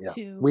board.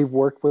 We've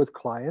worked with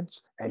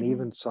clients, and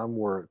even some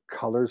where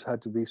colors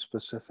had to be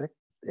specific.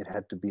 It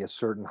had to be a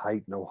certain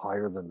height, no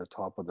higher than the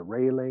top of the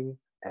railing.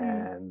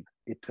 And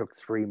it took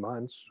 3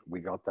 months. We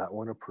got that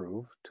one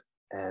approved,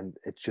 and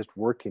it's just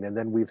working. And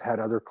then we've had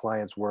other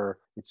clients where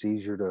it's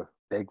easier to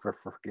beg for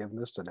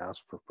forgiveness than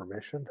ask for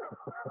permission.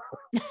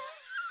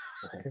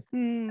 Right?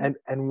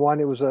 And one,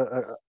 it was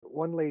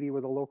one lady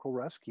with a local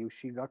rescue.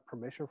 She got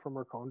permission from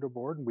her condo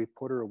board, and we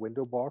put her a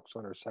window box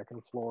on her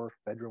second floor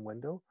bedroom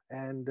window.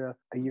 And a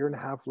year and a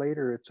half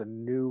later, it's a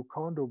new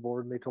condo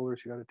board, and they told her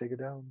she got to take it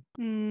down.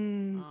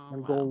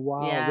 I'm going,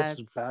 wow, this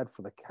is bad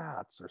for the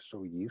cats. They're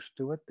so used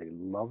to it. They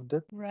loved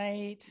it.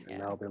 Right. And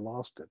now they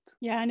lost it.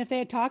 Yeah. And if they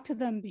had talked to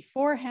them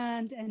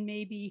beforehand and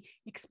maybe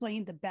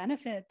explained the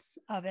benefits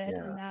of it,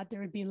 and that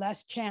there would be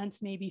less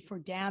chance maybe for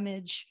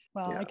damage.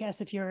 Well, I guess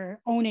if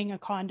you're owning a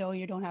condo,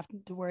 you don't have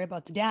to worry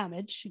about the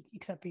damage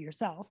except for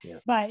yourself.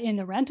 But in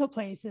the rental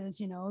places,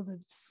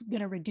 that's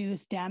going to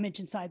reduce damage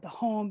inside the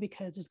home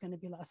because there's going to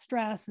be less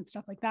stress and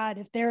stuff like that.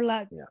 If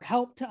they're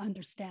help to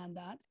understand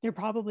that, they're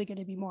probably going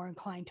to be more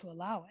inclined to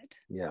allow it.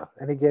 Yeah.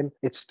 And again,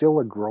 it's still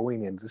a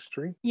growing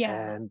industry. Yeah.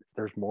 And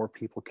there's more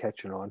people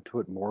catching on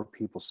to it, more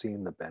people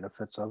seeing the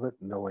benefits of it,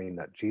 knowing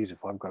that, geez,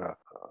 if I've got a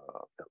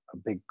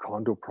big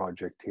condo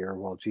project here,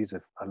 well, geez,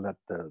 if I let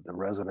the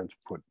residents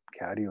put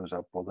catios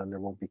up, well, then there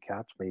won't be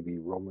cats maybe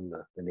roaming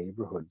the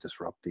neighborhood,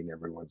 disrupting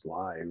everyone's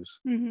lives,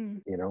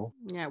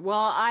 Yeah.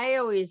 Well, I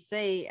always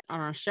say on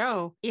our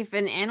show, if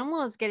an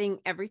animal is getting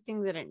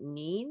everything that it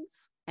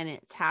needs and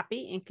it's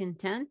happy and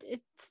content,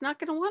 it's not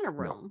going to want to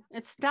roam.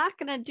 It's not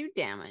going to do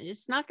damage.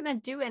 It's not going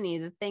to do any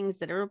of the things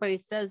that everybody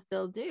says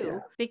they'll do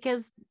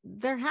because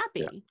they're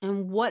happy.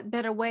 And what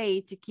better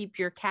way to keep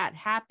your cat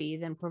happy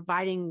than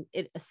providing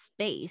it a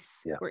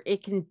space where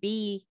it can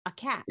be a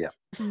cat?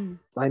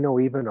 I know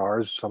even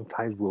ours,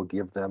 sometimes we'll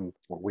give them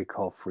what we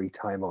call free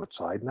time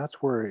outside. And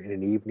that's where in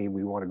an evening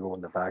we want to go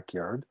in the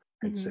backyard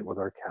and sit with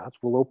our cats.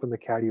 We'll open the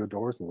catio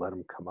doors and let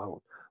them come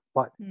out.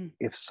 But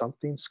if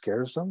something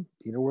scares them,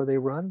 you know where they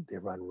run? They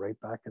run right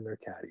back in their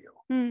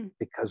catio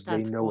because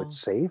they know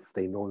it's safe.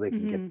 They know they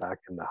can get back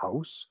in the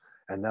house.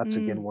 And that's,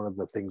 again, one of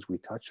the things we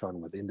touch on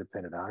with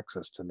independent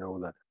access, to know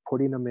that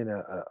putting them in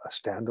a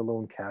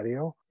standalone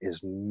catio is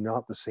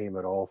not the same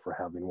at all for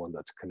having one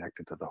that's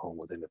connected to the home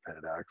with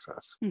independent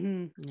access.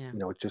 Mm-hmm. Yeah. You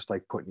know, it's just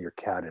like putting your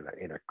cat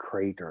in a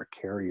crate or a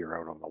carrier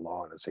out on the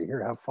lawn and say,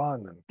 here, have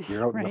fun. And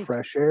you're out in the Right.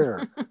 fresh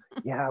air.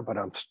 Yeah, but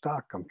I'm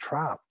stuck. I'm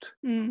trapped.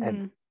 And,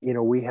 Mm-hmm. you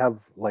know, we have,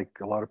 like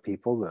a lot of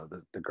people,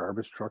 the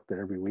garbage truck that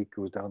every week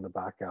goes down the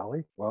back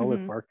alley. Well, if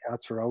Mm-hmm. our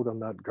cats are out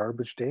on that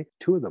garbage day,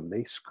 two of them,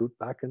 they scoot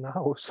back in the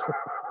house.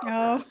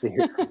 Oh.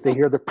 They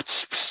hear the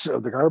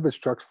of the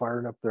garbage trucks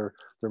firing up their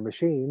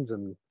machines,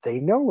 and they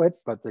know it,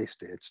 but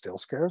it still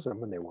scares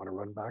them, and they want to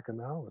run back in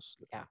the house.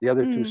 Yeah. The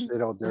other two Mm.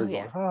 sit out there Oh, going,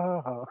 yeah.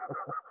 ha ha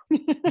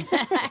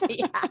ha.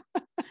 Yeah.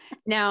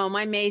 No,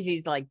 my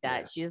Maisie's like that.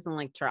 Yeah. She doesn't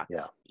like trucks.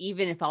 Yeah.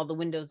 Even if all the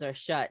windows are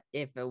shut,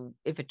 if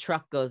a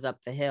truck goes up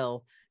the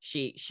hill,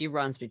 she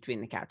runs between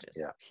the couches.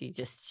 Yeah. She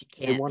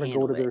They can't want to go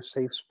handle to it. their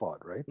safe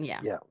spot, right? Yeah.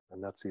 Yeah.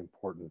 And that's the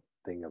important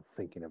thing of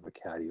thinking of a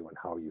catio and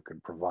how you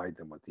can provide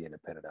them with the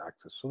independent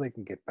access so they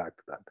can get back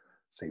to that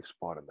safe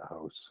spot in the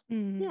house.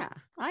 Mm. Yeah,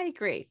 I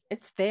agree.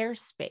 It's their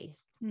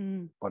space.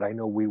 Mm. But I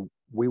know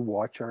we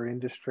watch our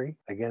industry.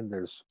 Again,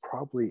 there's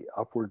probably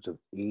upwards of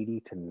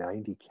 80 to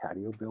 90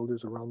 catio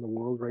builders around the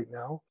world right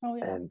now. Oh,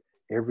 yeah. And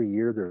every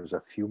year there's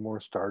a few more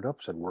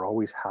startups, and we're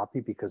always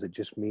happy because it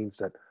just means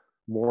that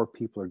more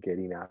people are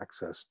getting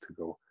access to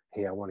go,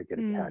 hey, I want to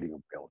get a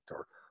catio built,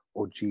 or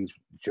oh geez,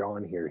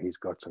 John here, he's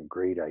got some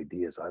great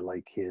ideas. I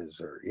like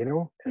his, or you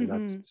know, and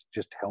Mm-hmm. that's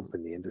just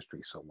helping the industry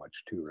so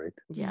much too, right?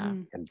 Yeah.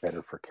 Mm-hmm. And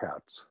better for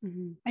cats.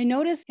 Mm-hmm. I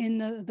noticed in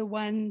the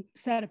one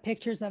set of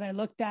pictures that I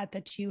looked at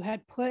that you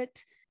had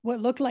put what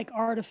looked like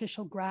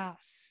artificial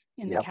grass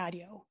in the Yep.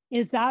 catio.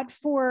 Is that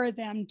for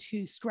them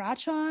to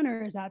scratch on,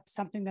 or is that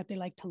something that they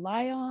like to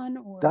lie on?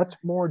 Or That's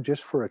more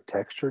just for a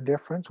texture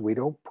difference. We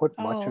don't put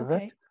much of it.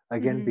 okay.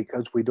 Again, Mhm.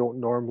 because we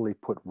don't normally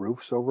put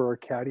roofs over our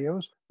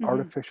catios, Mhm.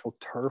 artificial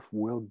turf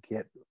will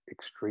get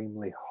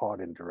extremely hot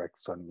in direct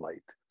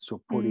sunlight.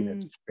 So putting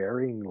it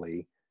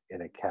sparingly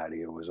in a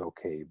catio is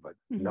okay, but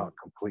not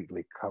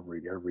completely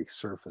covering every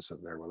surface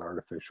in there with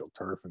artificial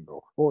turf and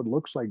go, oh, it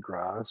looks like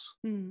grass,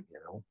 you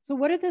know. So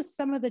what are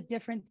some of the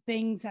different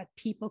things that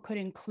people could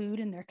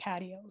include in their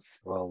catios?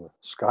 Well,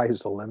 the sky's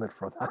the limit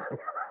for that.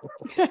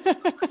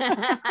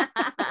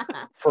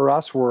 For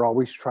us, we're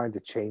always trying to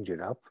change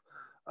it up.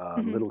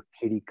 Little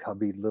kitty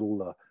cubby,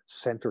 little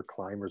center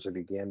climbers. And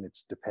again,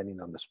 it's depending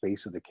on the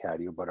space of the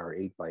catio, but our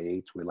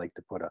 8x8s, we like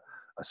to put a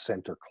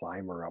center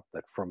climber up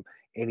that from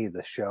any of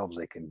the shelves,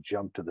 they can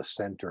jump to the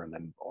center and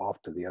then off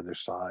to the other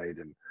side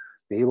and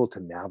be able to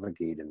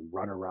navigate and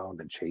run around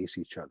and chase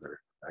each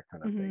other, that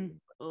kind of thing.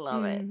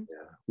 Love it.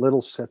 Yeah,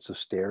 little sets of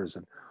stairs.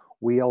 And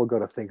we all got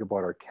to think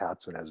about our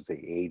cats, and as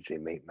they age, they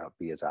may not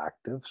be as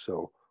active.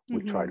 So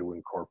we try to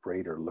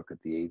incorporate or look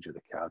at the age of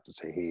the cats and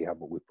say, hey, how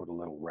about we put a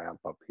little ramp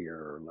up here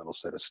or a little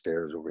set of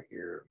stairs over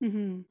here?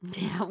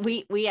 Yeah,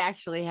 we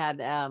actually had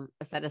a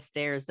set of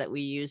stairs that we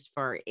used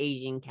for our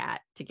aging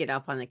cat to get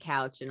up on the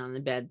couch and on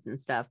the beds and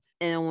stuff.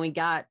 And then when we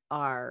got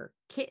our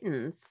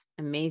kittens,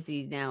 and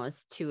Maisie now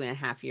is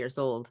 2.5 years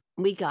old,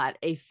 we got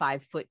a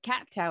 5-foot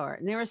cat tower,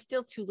 and they were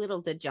still too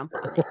little to jump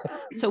on it.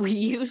 So we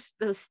used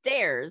the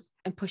stairs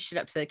and pushed it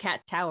up to the cat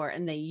tower,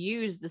 and they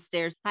used the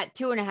stairs. At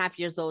 2.5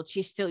 years old,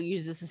 she still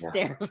uses the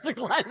stairs to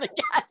climb the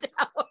cat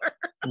tower.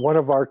 One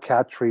of our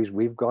cat trees,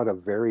 we've got a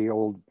very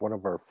old, one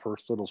of our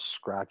first little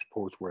scratch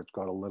posts where it's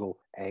got a little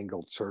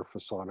angled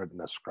surface on it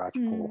and a scratch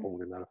pole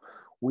holding that up.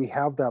 We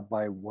have that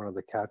by one of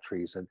the cat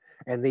trees,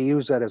 and they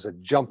use that as a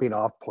jumping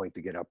off point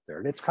to get up there.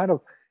 And it's kind of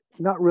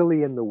not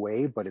really in the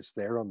way, but it's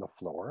there on the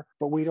floor.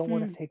 But we don't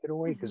want to take it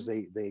away because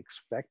they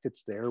expect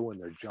it's there when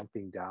they're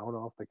jumping down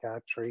off the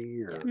cat tree,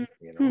 or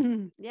you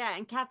know. Yeah,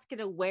 and cats get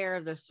aware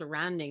of their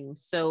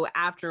surroundings. So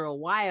after a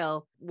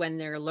while, when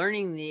they're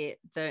learning the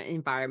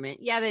environment,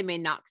 yeah, they may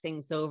knock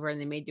things over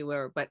and they may do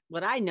whatever. But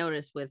what I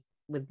noticed with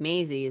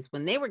Maisie is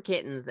when they were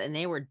kittens and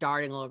they were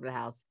darting all over the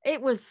house, it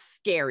was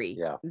scary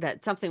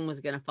that something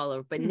was going to fall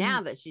over. But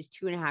now that she's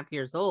 2.5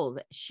 years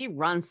old, she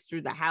runs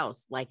through the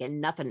house like a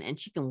nothing, and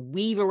she can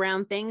weave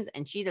around things,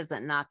 and she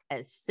doesn't knock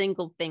a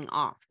single thing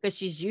off because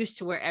she's used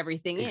to where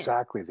everything is.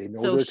 Exactly. They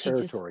know their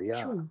territory.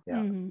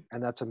 And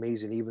that's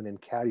amazing. Even in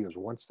catios,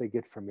 once they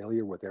get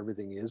familiar with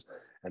everything is,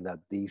 and that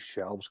these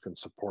shelves can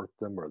support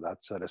them, or that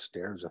set of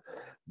stairs,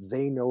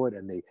 they know it.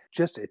 And they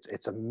just,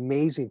 it's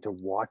amazing to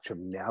watch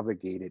them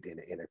navigate it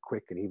in a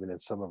quick, and even in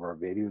some of our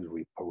videos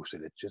we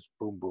posted, it's just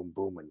boom, boom,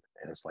 boom. And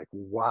it's like,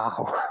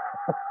 wow.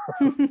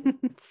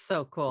 It's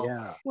so cool.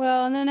 Yeah.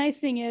 Well, and the nice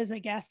thing is, I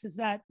guess, is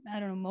that, I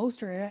don't know,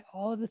 most or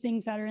all of the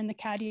things that are in the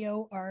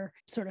catio are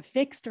sort of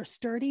fixed or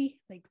sturdy.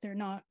 Like they're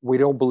not. We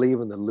don't believe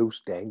in the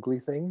loose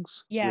dangly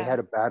things. Yeah. We had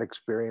a bad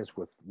experience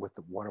with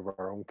one of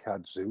our own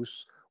cats,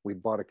 Zeus. We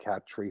bought a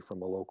cat tree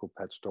from a local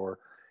pet store,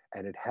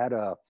 and it had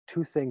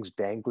two things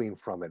dangling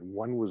from it.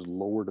 One was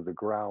lower to the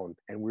ground,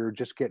 and we were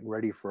just getting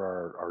ready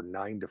for our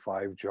 9 to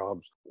 5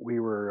 jobs. We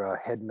were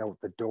heading out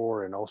the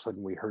door, and all of a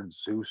sudden we heard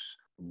Zeus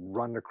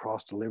run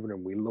across the living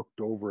room. We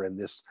looked over, and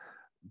this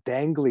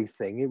dangly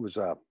thing, it was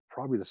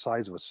probably the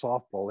size of a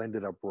softball,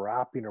 ended up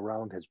wrapping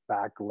around his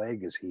back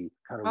leg as he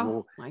kind of Oh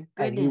rolled. my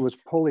And he was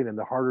goodness. pulling, and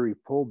the harder he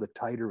pulled, the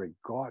tighter it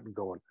got, and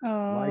going,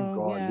 my Oh,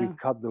 God, we yeah.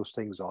 cut those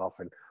things off.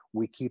 And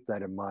we keep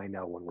that in mind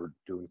now when we're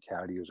doing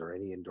catios or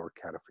any indoor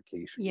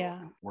catification.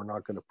 Yeah. We're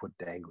not going to put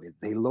dangly.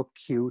 They look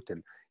cute,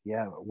 and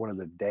yeah, one of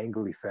the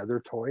dangly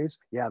feather toys,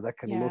 yeah, that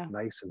can look Yeah.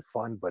 nice and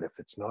fun, but if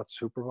it's not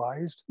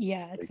supervised,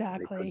 Yeah, they could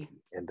exactly.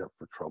 end up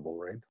for trouble,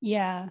 right?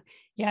 Yeah.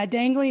 Yeah.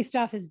 Dangly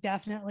stuff is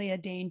definitely a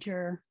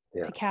danger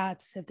Yeah. to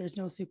cats if there's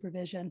no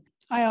supervision.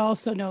 I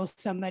also know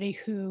somebody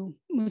who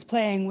was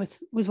playing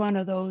with was one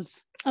of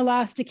those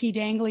elasticy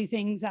dangly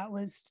things that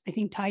was, I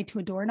think, tied to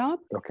a doorknob.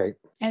 Okay.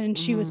 And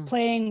she was Mm.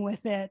 playing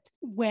with it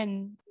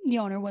when the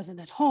owner wasn't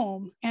at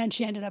home, and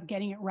she ended up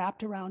getting it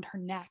wrapped around her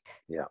neck.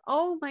 Yeah.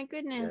 Oh my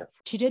goodness.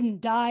 She didn't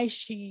die.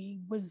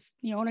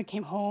 The owner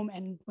came home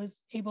and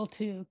was able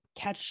to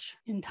catch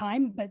in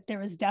time, but there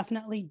was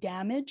definitely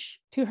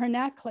damage to her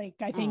neck. Like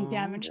I think Aw.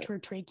 damage to her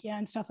trachea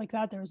and stuff like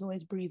that. There was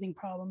always breathing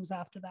problems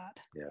after that.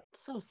 Yeah.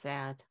 So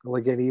sad. Well,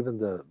 again, even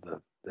the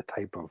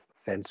type of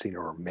fencing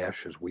or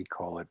mesh, as we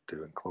call it,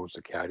 to enclose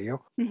the catio,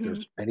 Mhm.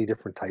 there's many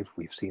different types.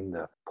 We've seen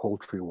the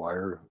poultry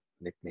wire,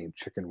 nicknamed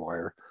chicken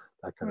wire,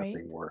 that kind of Right.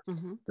 thing, where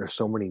Mhm. there's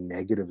so many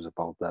negatives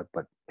about that.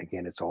 But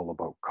again, it's all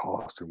about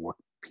cost and what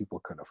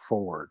people can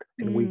afford.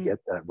 And we Mm.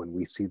 get that when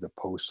we see the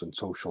posts on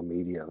social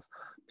media of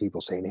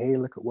people saying, hey,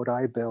 look at what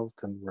I built.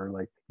 And we're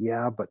like,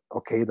 yeah, but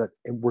okay,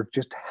 and we're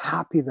just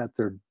happy that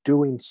they're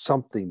doing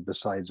something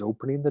besides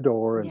opening the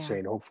door and Yeah.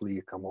 saying, hopefully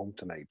you come home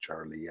tonight,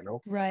 Charlie,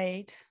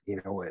 Right.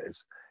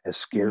 as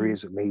scary Mhm.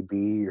 as it may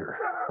be, or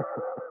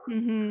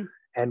Hmm.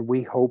 and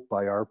we hope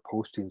by our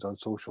postings on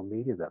social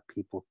media that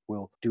people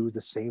will do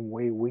the same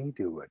way we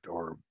do it,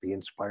 or be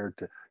inspired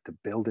to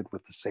build it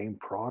with the same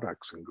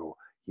products and go,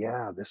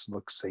 yeah, this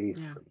looks safe,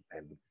 Yeah.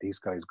 and these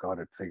guys got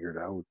it figured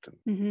out.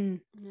 And Hmm.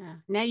 Yeah.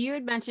 Now you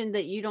had mentioned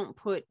that you don't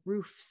put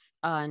roofs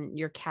on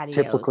your catios.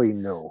 typically,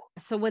 no.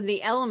 So when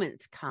the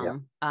elements Yeah.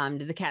 come,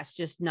 do the cats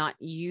just not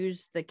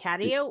use the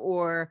catio,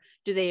 or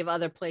do they have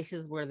other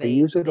places where They they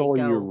use it they all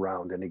year go?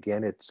 round. And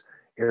again, it's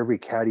every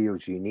catio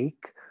is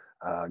unique.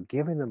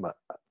 Giving them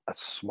a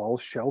small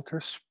shelter,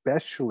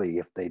 especially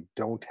if they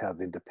don't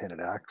have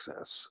independent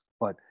access.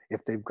 But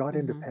if they've got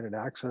Mhm. independent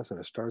access and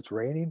it starts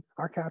raining,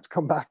 our cats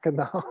come back in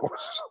the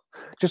house,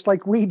 just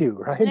like we do,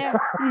 right? Yeah.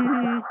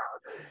 Hmm.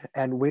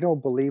 And we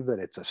don't believe that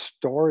it's a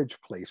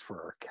storage place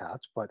for our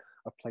cats, but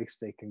a place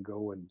they can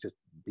go and just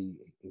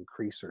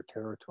increase their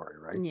territory,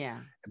 right?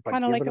 Yeah. But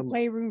Kind of like giving a them,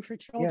 playroom for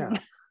children.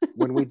 yeah.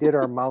 When we did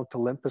our Mount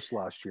Olympus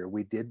last year,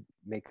 we did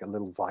make a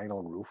little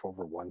vinyl roof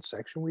over one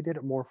section. We did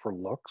it more for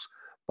looks,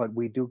 but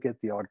we do get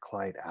the odd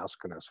client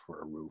asking us for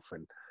a roof,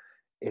 and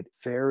it's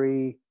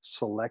very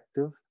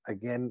selective.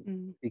 Again,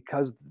 Mm.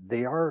 because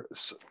they are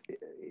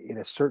in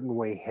a certain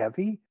way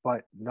heavy,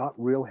 but not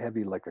real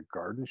heavy like a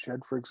garden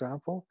shed, for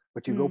example.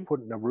 But you go Mm.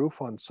 putting a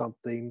roof on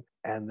something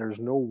and there's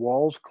no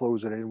walls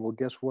closing in. Well,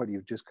 guess what?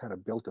 You've just kind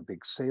of built a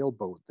big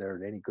sailboat there,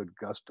 and any good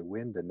gust of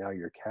wind, and now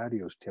your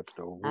catio's tipped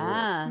over.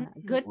 Ah,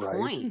 good Right.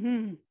 point.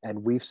 Hmm.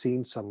 And we've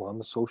seen some on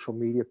the social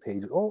media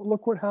pages. Oh,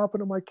 look what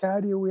happened to my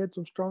catio. We had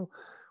some strong.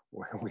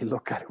 We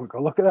look at it, we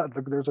go, look at that.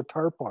 Look, there's a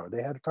tarp on it.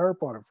 They had a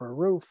tarp on it for a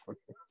roof.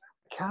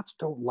 Cats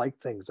don't like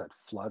things that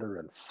flutter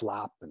and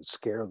flap and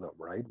scare them,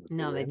 right? With the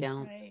No, they wind.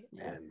 don't. Right.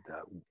 Yeah. And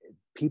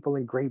people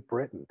in Great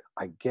Britain,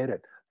 I get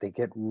it. They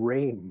get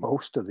rain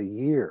most of the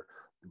year.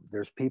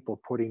 There's people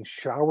putting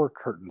shower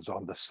curtains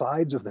on the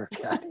sides of their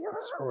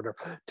catios or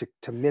whatever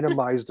to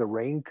minimize the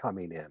rain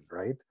coming in,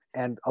 right?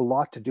 And a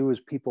lot to do is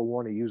people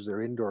want to use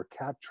their indoor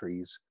cat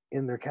trees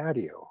in their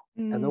catio.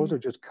 And those Mm. are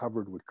just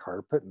covered with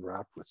carpet and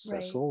wrapped with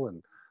Right. sisal,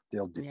 and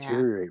they'll Yeah.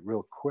 deteriorate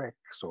real quick.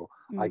 So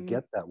I Mm.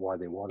 get that why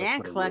they want to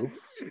And put a roof.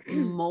 collects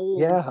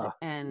mold Yeah,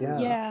 and yeah.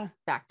 Yeah.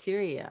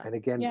 bacteria. And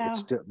again, Yeah.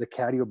 it's still the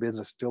catio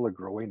business is still a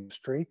growing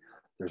industry.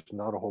 There's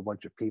not a whole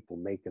bunch of people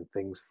making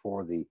things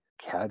for the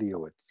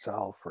catio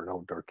itself, or an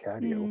outdoor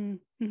catio. Mm.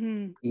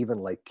 Hmm. Even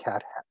like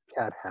cat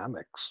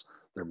hammocks,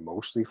 they're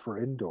mostly for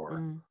indoor.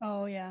 Mm.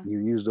 Oh, yeah. You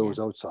use Yeah. those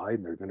outside,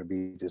 and they're going to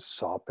be just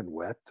sopping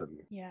wet. And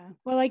Yeah.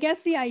 Well, I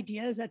guess the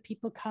ideas that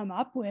people come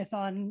up with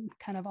on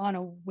kind of on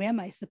a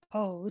whim, I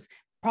suppose,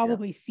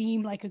 probably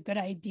seem like a good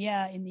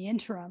idea in the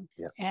interim.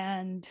 Yeah.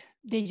 And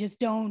they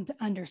just don't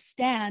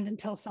understand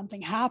until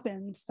something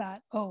happens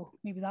that, oh,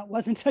 maybe that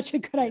wasn't such a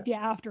good idea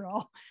after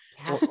all.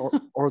 Yeah.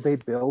 or they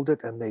build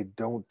it and they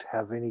don't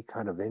have any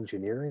kind of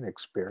engineering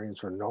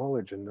experience or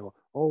knowledge, and know,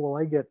 oh well,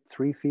 I get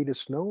 3 feet of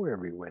snow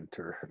every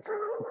winter.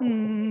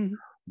 Mm.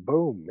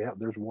 Boom. Yeah,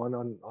 there's one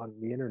on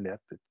the internet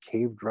that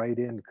caved right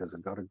in because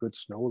it got a good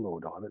snow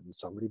load on it and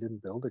somebody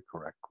didn't build it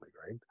correctly,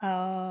 right?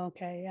 Oh,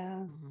 okay.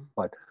 Yeah. Mhm.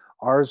 But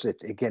ours,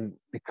 it's again,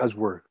 because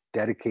we're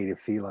dedicated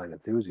feline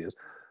enthusiasts.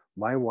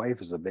 My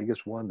wife is the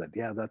biggest one that,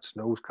 yeah, that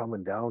snow's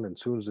coming down, and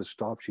as soon as it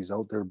stops, she's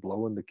out there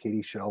blowing the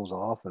kitty shelves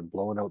off and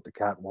blowing out the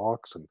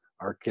catwalks. And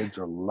Our kids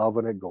are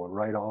loving it, going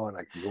right on.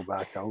 I can go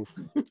back out.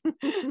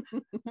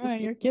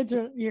 Your kids,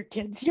 your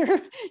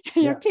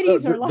Yeah,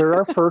 kitties are there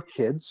are fur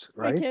kids,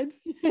 my right?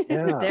 kids.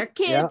 Yeah, They're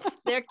yeah, kids.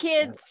 They're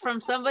kids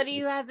from somebody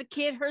who has a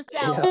kid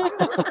herself. yeah.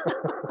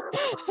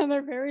 And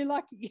they're very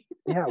lucky.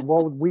 Yeah,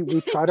 well,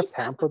 we try to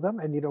pamper them,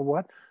 and you know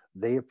what?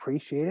 They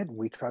appreciate it. And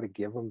we try to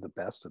give them the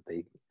best that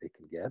they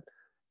can get,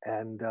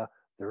 and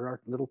there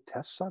are little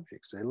test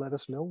subjects. They let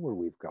us know where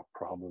we've got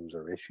problems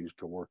or issues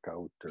to work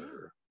out,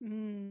 or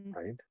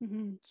right.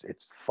 Mm-hmm.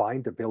 It's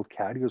fine to build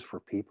catios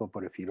for people,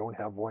 but if you don't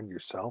have one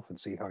yourself and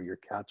see how your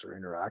cats are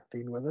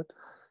interacting with it,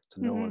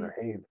 to know Mm-hmm. whether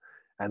hey,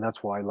 and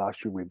that's why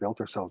last year we built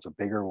ourselves a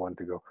bigger one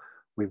to go.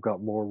 We've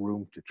got more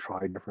room to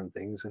try different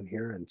things in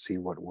here and see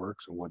what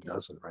works and what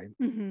doesn't, right?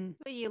 Mm-hmm.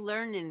 But you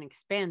learn and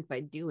expand by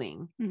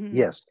doing Mm-hmm.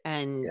 Yes.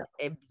 and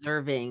Yeah.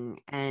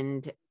 observing,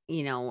 and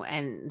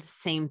and the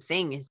same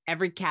thing is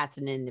every cat's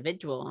an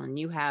individual, and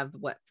you have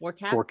what, 4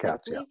 cats, Four I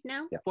cats. Yeah. believe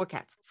now? Yeah. 4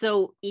 cats.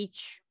 So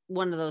each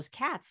one of those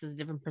cats has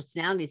different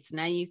personalities. So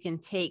now you can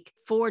take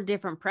 4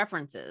 different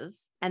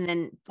preferences and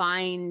then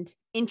find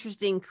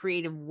interesting,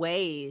 creative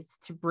ways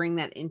to bring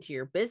that into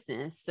your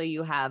business. So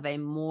you have a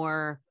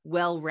more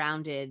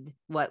well-rounded,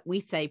 what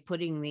we say,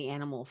 putting the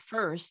animal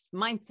first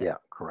mindset. Yeah,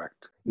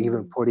 correct.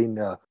 Even putting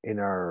in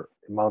our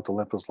Mount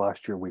Olympus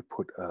last year, we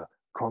put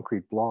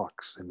concrete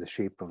blocks in the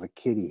shape of a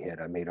kitty head.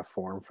 I made a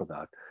form for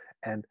that.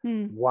 And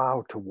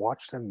wow, to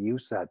watch them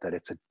use that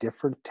it's a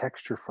different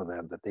texture for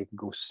them, that they can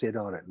go sit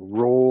on it and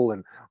roll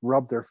and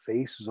rub their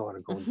faces on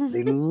it, going,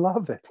 they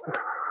love it.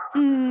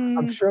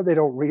 I'm sure they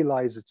don't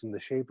realize it's in the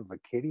shape of a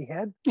kitty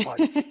head, but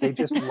they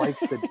just like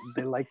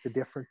the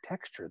different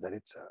texture, that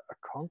it's a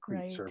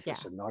concrete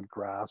surface and not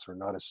grass or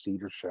not a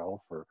cedar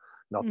shelf or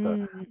not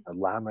the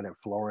laminate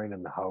flooring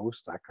in the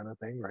house, that kind of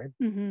thing, right?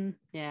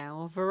 Yeah,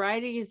 well,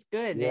 variety is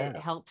good. Yeah.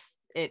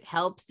 It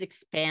helps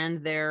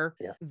expand their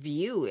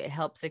view. It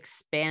helps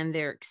expand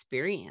their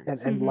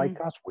experience. And like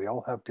us, we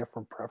all have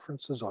different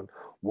preferences on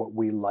what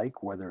we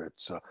like, whether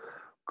it's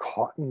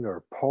cotton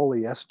or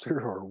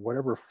polyester or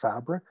whatever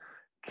fabric.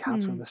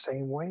 Cats are the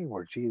same way,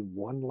 where gee,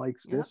 one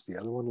likes this, the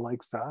other one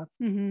likes that.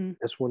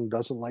 This one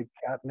doesn't like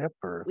catnip.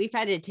 Or we've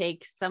had to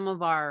take some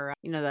of our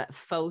that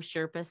faux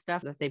Sherpa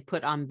stuff that they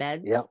put on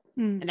beds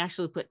and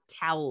actually put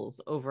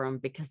towels over them,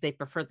 because they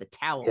prefer the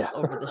towel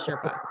over the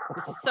Sherpa,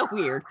 which is so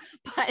weird,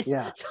 but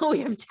so we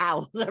have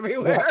towels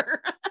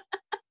everywhere.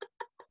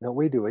 No,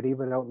 we do it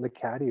even out in the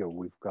catio.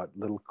 We've got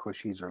little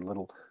cushies or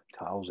little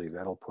towels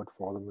that'll put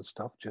for them and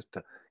stuff, just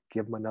to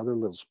give them another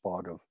little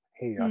spot of,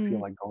 hey, I feel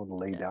like going to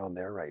lay down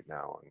there right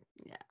now. And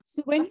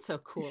so that's so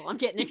cool. I'm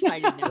getting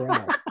excited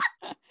now.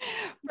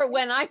 For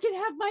when I can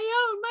have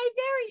my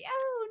very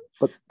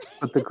own.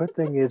 But the good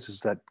thing is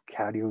that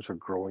catios are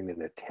growing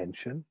in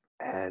attention,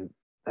 and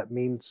that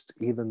means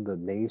even the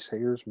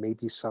naysayers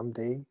maybe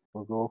someday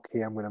will go,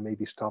 okay, I'm going to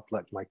maybe stop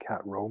letting my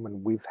cat roam.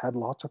 And we've had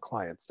lots of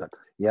clients that,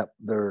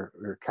 their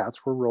cats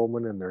were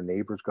roaming and their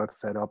neighbors got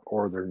fed up,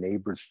 or their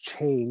neighbors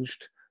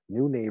changed,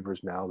 new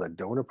neighbors now that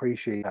don't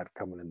appreciate that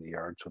coming in the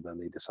yard. So then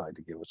they decide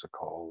to give us a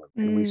call,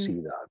 and we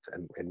see that,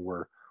 and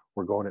we're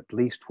going, at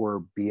least we're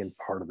being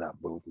part of that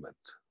movement.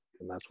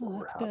 And that's what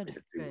we're happy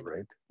to do,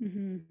 right?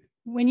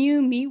 When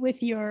you meet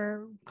with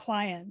your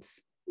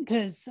clients,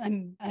 because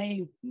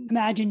I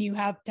imagine you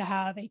have to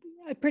have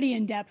a pretty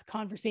in-depth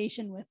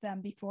conversation with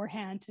them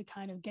beforehand to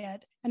kind of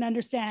get an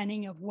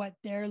understanding of what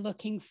they're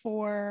looking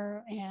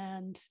for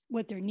and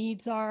what their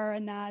needs are,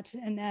 and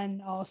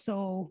then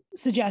also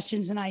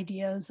suggestions and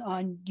ideas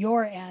on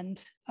your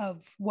end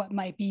of what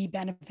might be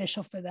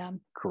beneficial for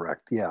them.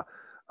 Correct. Yeah.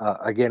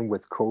 Again,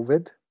 with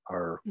COVID,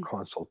 our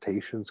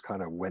consultations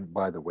kind of went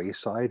by the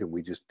wayside, and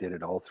we just did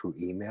it all through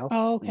email.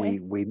 Oh, okay.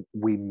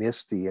 We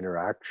missed the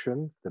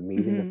interaction, the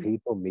meeting the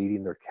people,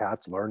 meeting their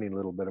cats, learning a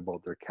little bit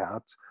about their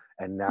cats.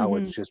 And now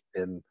it's just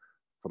been,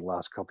 for the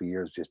last couple of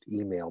years, just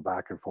email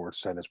back and forth,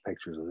 send us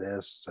pictures of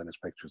this, send us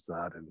pictures of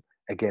that. And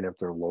again, if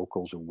they're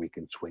locals, and we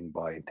can swing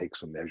by and take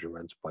some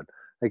measurements. But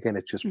again,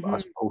 it's just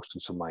us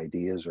posting some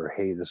ideas, or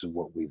hey, this is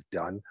what we've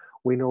done.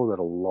 We know that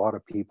a lot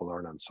of people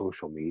aren't on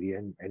social media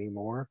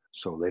anymore,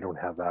 so they don't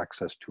have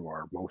access to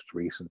our most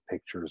recent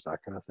pictures, that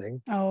kind of thing.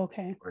 Oh,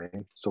 okay.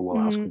 Right. So we'll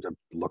ask them to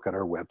look at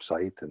our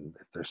website, and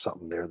if there's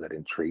something there that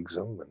intrigues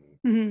them.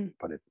 And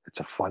but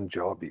it's a fun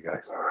job, you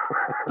guys.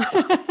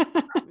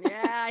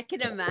 Yeah, I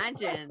can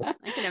imagine.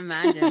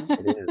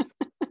 It is.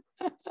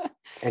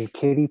 And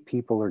kitty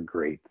people are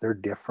great. They're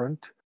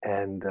different.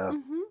 And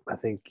I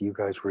think you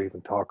guys were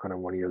even talking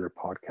on one of your other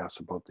podcasts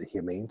about the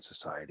Humane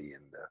Society,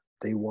 and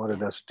they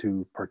wanted us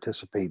to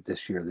participate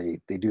this year.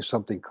 They do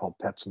something called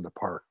Pets in the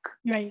Park.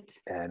 Right.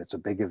 And it's a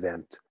big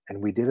event. And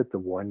we did it the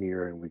one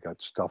year, and we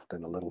got stuffed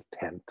in a little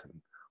tent, and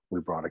we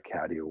brought a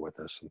catio with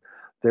us. And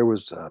there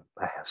was a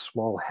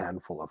small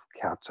handful of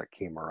cats that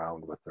came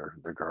around with their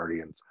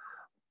guardians.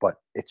 But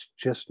it's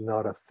just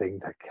not a thing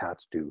that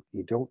cats do.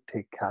 You don't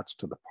take cats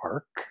to the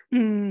park.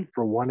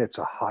 For one, it's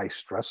a high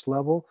stress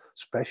level,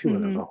 especially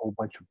when there's a whole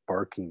bunch of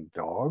barking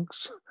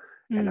dogs.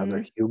 and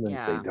other humans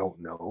they Yeah. don't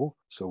know.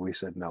 So we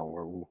said,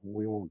 no,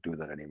 we won't do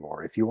that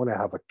anymore. If you want to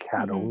have a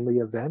cat Mhm. only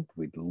event,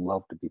 we'd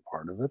love to be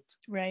part of it.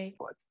 Right.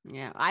 But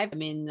Yeah,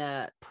 I'm in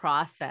the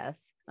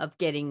process of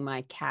getting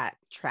my cat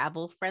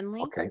travel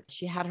friendly. okay,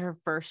 She had her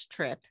first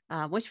trip,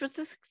 which was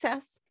a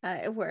success.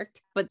 It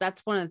worked. But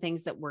that's one of the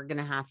things that we're going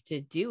to have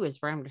to do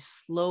is we're going to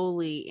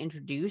slowly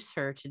introduce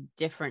her to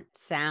different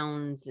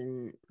sounds.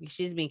 And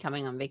she's been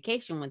coming on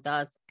vacation with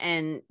us.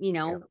 And,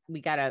 yeah,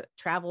 we got a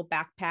travel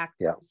backpack.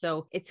 yeah,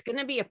 So it's going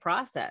to be a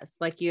process.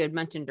 Like you had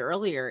mentioned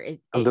earlier,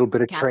 a little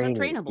bit of cats are training.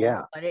 trainable,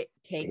 Yeah. but it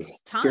takes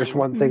Here's time.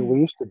 one thing Mhm. we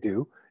used to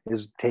do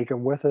is take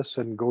them with us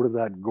and go to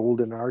that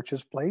Golden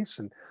Arches place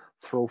and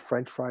throw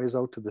French fries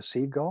out to the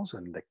seagulls,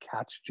 and the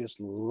cats just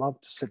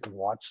love to sit and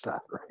watch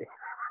that,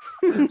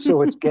 right?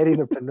 So it's getting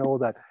them to know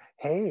that,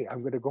 hey, I'm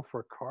going to go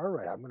for a car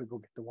ride. I'm going to go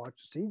get to watch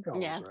the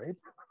seagulls, Yeah. right?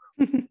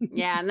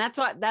 Yeah, and that's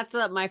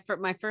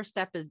my first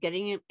step is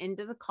getting him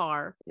into the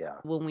car. Yeah.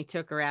 When we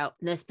took her out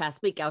this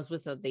past week, I was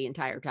with her the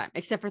entire time,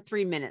 except for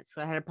 3 minutes.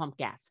 So I had to pump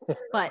gas.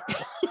 But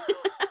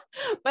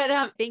but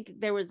I think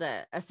there was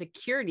a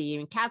security. I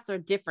mean, cats are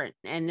different,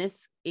 and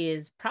this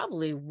is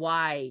probably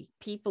why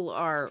people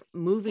are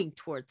moving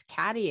towards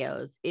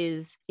catios.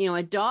 Is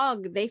a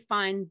dog, they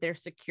find their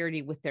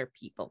security with their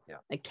people. Yeah.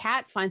 A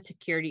cat finds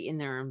security in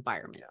their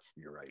environment.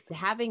 Yeah, you're right.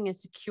 Having a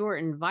secure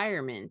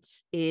environment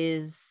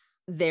is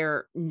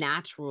their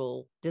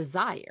natural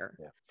desire.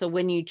 Yeah. So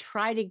when you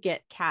try to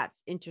get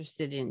cats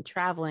interested in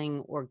traveling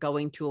or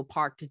going to a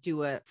park to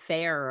do a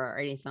fair or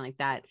anything like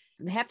that,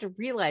 they have to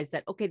realize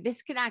that, okay,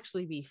 this can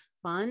actually be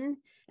fun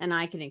and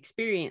I can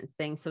experience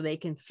things so they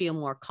can feel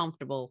more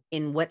comfortable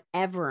in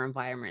whatever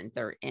environment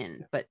they're in.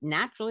 Yeah. But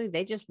naturally,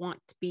 they just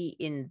want to be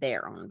in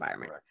their own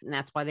environment. Correct. And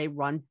that's why they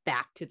run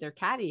back to their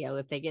catio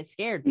if they get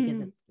scared,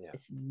 because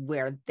it's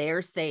where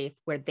they're safe,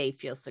 where they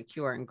feel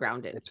secure and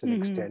grounded. It's an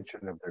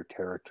extension of their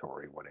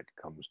territory when it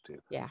comes to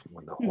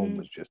when the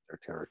home is just their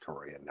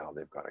territory, and now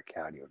they've got a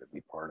catio to be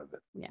part of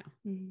it.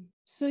 Yeah.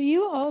 So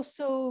you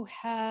also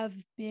have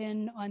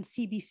been on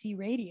CBC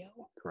Radio.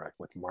 Correct,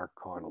 with Mark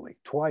Connolly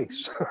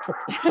twice.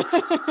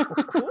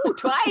 Ooh,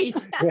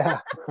 twice. Yeah,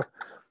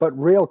 but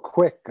real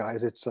quick,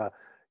 guys. It's I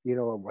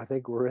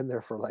think we're in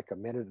there for like a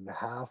minute and a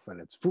half, and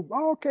it's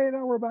okay.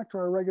 Now we're back to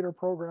our regular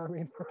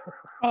programming.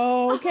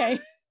 Oh, okay.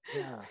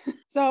 Yeah.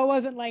 So it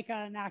wasn't like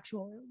an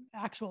actual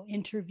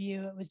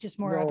interview. It was just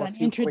more of No, a an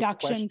few quick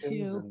introduction questions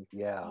to. and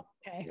yeah,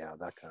 Okay. yeah,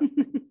 that kind of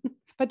thing.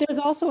 But there's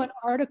also an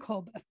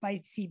article by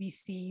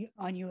CBC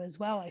on you as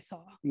well, I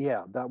saw.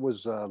 Yeah, that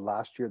was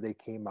last year they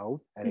came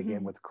out, and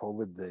again Mhm. with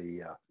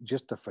COVID,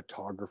 just the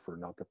photographer,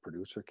 not the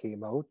producer,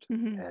 came out,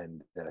 Mhm.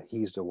 and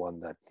he's the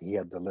one that he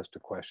had the list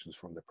of questions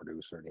from the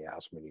producer, and he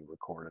asked me, and he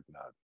recorded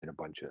in a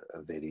bunch of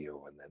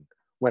video, and then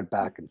went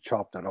back and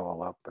chopped it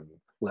all up and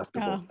left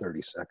about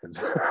 30 seconds.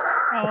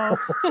 Oh.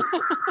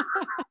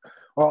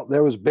 Well,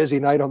 there was a busy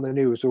night on the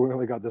news, so we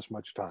only got this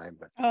much time,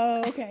 but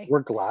Oh, okay.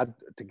 we're glad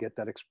to get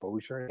that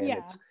exposure, and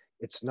Yeah.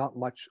 it's not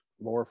much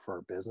more for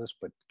our business,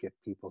 but get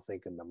people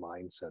thinking the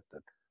mindset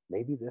that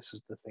maybe this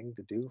is the thing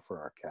to do for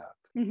our cat,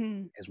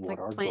 Mhm. is It's what like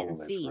our planting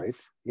goal is, right?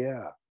 seeds.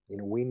 Yeah,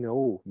 we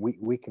know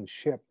we can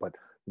ship, but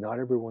not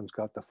everyone's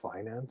got the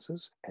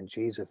finances. And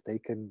geez, if they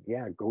can,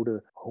 go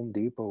to Home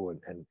Depot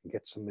and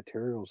get some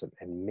materials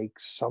and make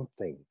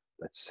something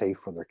that's safe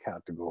for their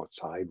cat to go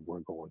outside, we're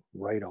going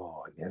right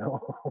on,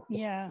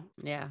 Yeah.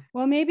 Yeah.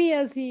 Well, maybe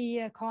as the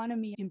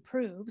economy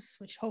improves,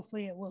 which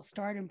hopefully it will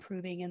start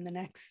improving in the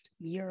next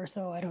year or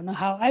so. I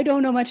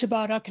don't know much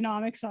about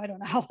economics, so I don't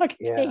know how long it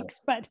Yeah.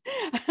 takes, but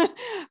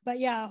but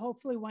yeah,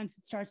 hopefully once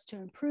it starts to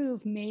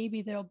improve,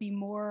 maybe there'll be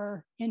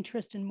more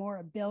interest and more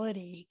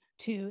ability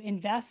to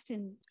invest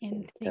in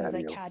things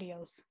like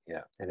catios.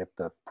 Yeah. And if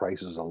the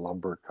prices of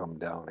lumber come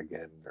down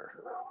again,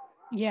 or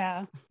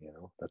Yeah.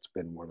 that's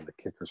been one of the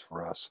kickers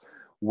for us.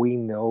 We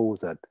know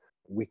that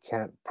we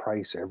can't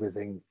price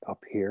everything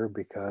up here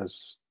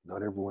because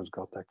not everyone's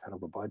got that kind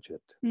of a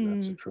budget. And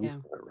that's the truth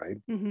of it, right?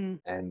 Mm-hmm.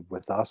 And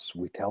with us,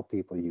 we tell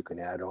people you can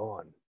add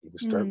on. You can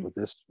start with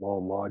this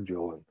small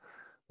module and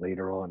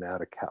later on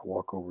add a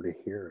catwalk over to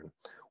here.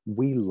 And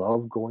we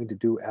love going to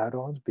do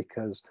add-ons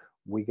because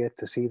we get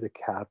to see the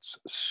cats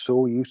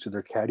so used to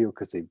their catio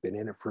because they've been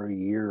in it for a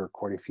year or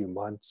quite a few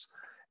months.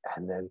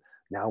 And then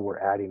now we're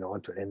adding on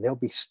to it, and they'll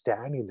be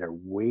standing there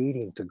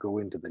waiting to go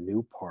into the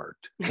new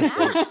part.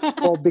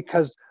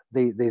 Because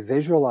they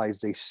visualize,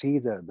 they see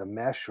the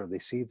mesh or they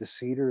see the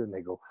cedar, and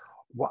they go,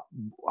 "Well,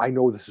 I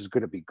know this is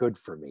going to be good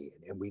for me,"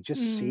 and we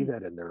just see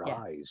that in their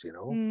eyes,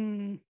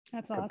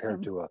 That's compared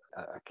awesome. to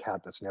a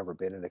cat that's never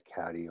been in a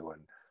catio,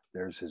 and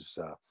there's his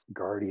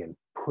guardian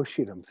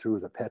pushing him through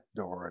the pet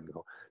door and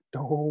go,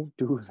 "Don't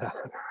do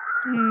that."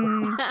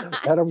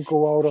 Let them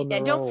go out on their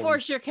own. Don't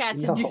force your cat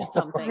to do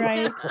something.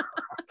 Right.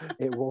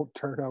 It won't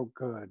turn out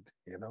good,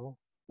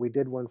 We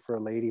did one for a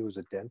lady who was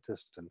a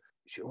dentist, and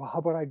she, well, how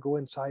about I go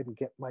inside and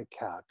get my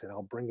cat and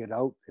I'll bring it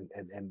out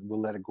and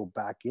we'll let it go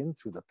back in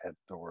through the pet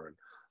door. And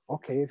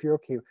okay, if you're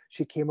okay.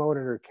 She came out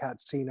and her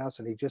cat seen us,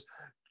 and he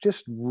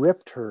just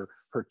ripped her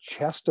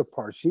chest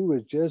apart. She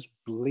was just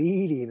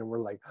bleeding, and we're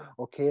like,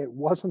 okay, it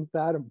wasn't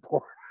that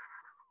important.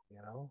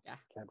 Yeah.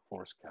 Can't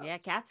force cats. Yeah,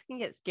 cats can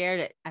get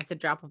scared at the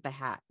drop of a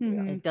hat.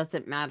 Mhm. It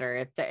doesn't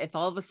matter if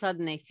all of a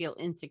sudden they feel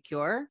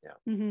insecure.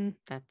 Mhm.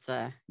 That's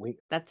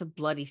a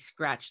bloody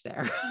scratch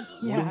there.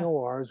 We Yeah.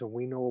 know ours, and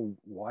we know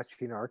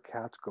watching our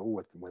cats go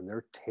with when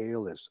their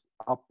tail is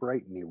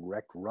upright and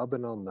erect,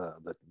 rubbing on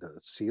the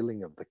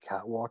ceiling of the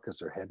catwalk as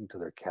they're heading to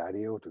their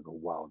catio to go,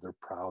 wow, they're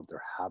proud,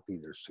 they're happy,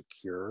 they're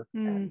secure,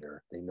 and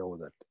they know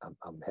that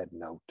I'm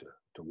heading out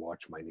to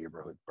watch my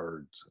neighborhood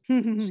birds.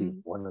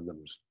 See, one of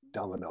them's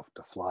dumb enough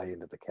to fly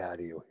into the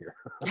catio here.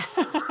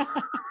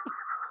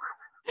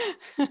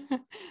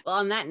 Well,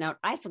 on that note,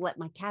 I have to let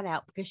my cat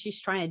out because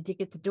she's trying to dig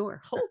at the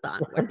door. Hold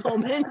on one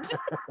moment.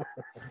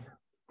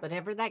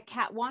 Whatever that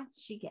cat wants,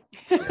 she gets.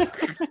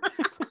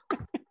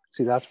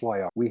 See, that's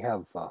why we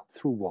have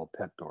through wall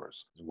pet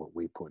doors is what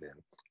we put in.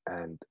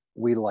 And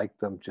we like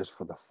them just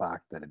for the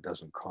fact that it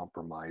doesn't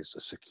compromise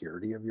the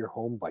security of your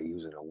home by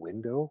using a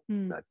window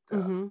that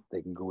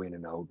they can go in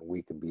and out, and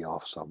we can be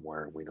off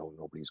somewhere and we know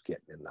nobody's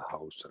getting in the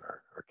house, and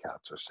our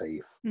cats are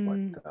safe.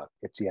 But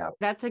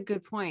That's a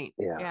good point.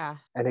 Yeah.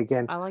 And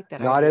again, I like that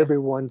not idea.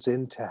 everyone's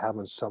into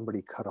having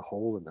somebody cut a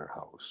hole in their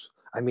house.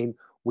 I mean,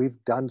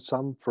 we've done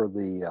some for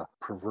the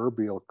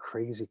proverbial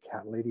crazy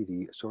cat lady,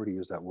 to sort of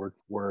use that word,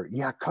 where,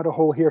 cut a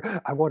hole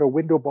here. I want a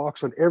window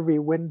box on every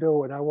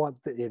window, and I want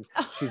and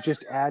she's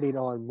just adding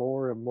on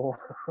more and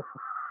more.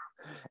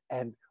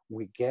 And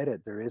we get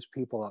it. There is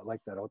people that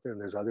like that out there,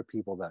 and there's other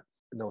people that,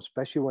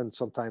 especially when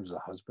sometimes the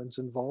husband's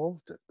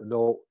involved.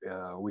 No,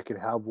 we can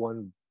have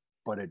one,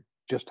 but it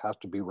just has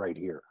to be right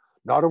here.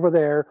 Not over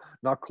there,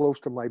 not close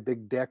to my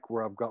big deck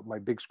where I've got my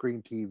big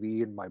screen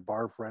TV and my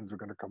bar friends are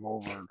going to come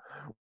over and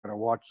we're going to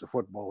watch the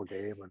football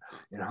game. And,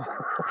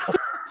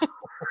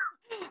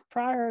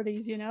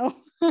 Priorities, Yeah.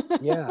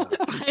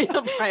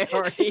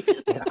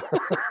 Priorities. Yeah.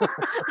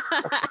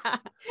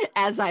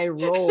 As I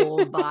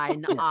roll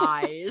mine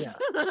eyes.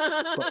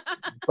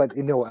 But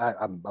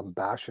I'm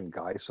bashing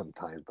guys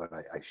sometimes, but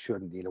I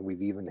shouldn't.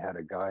 We've even had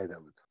a guy that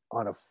was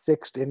on a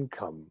fixed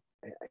income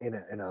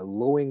in a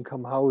low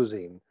income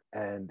housing,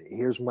 and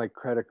here's my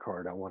credit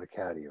card. I want a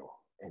Catio,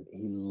 and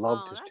he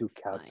loved his two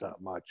cats that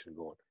much, and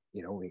going,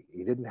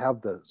 he didn't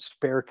have the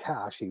spare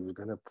cash. He was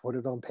going to put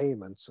it on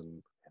payments,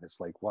 and it's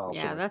like, wow.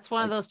 Yeah, so that's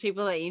one of those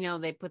people that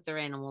they put their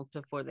animals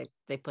before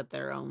they put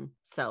their own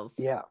selves.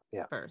 Yeah.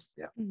 First.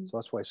 Yeah. So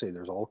that's why I say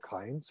there's all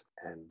kinds,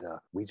 and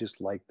we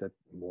just like that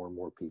more and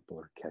more people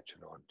are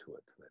catching on to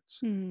it.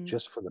 And it's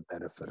just for the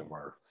benefit of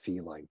our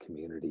feline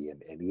community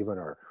and even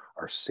our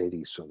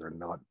city, so they're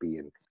not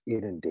being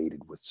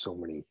inundated with so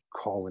many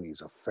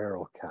colonies of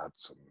feral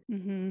cats.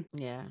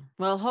 Yeah.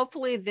 Well,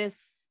 hopefully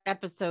this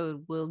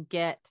episode will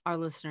get our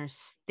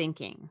listeners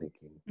thinking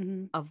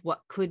of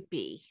what could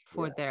be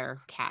for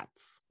their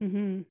cats.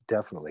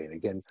 Definitely. And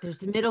again,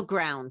 there's a middle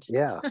ground.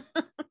 Yeah.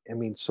 I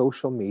mean,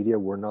 social media,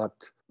 we're not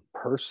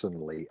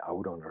personally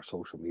out on our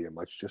social media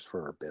much, just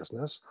for our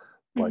business.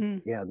 But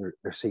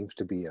there seems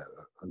to be a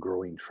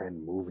growing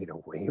trend moving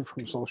away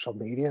from social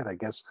media. And I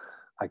guess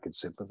I could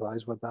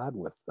sympathize with that,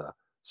 with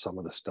some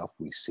of the stuff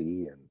we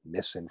see, and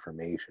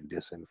misinformation,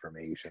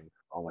 disinformation,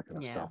 all that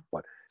kind of stuff.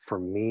 But for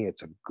me,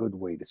 it's a good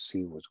way to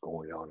see what's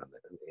going on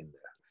in the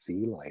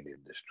feline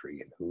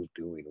industry and who's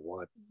doing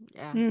what.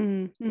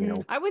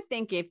 I would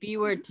think if you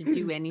were to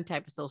do any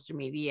type of social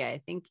media, I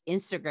think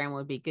Instagram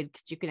would be good,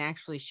 because you can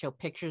actually show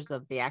pictures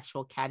of the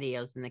actual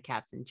Catios and the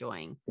cats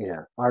enjoying.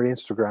 Yeah, our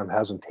Instagram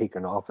hasn't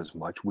taken off as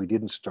much. We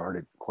didn't start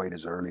it quite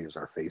as early as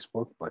our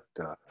Facebook, but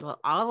well,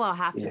 I'll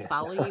have to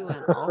follow you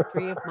on all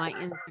three of my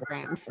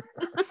Instagrams.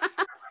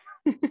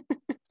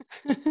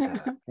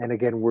 And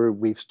again,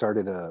 we've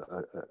started a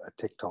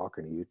TikTok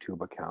and a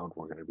YouTube account.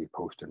 We're going to be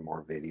posting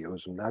more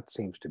videos, and that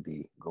seems to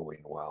be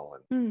going well.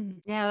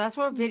 And yeah, that's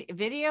where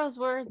videos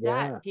where it's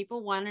at.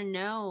 People want to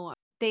know.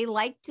 They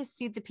like to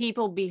see the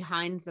people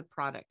behind the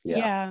product.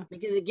 Yeah.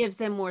 Because it gives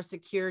them more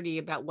security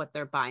about what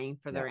they're buying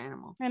for their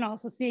animal. And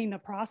also seeing the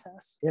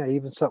process. Yeah,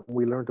 even something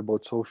we learned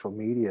about social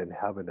media and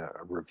having a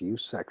review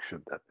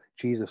section, that,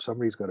 geez, if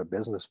somebody's got a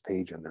business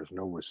page and there's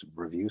no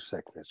review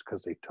section, it's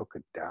because they took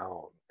it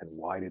down. And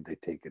why did they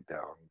take it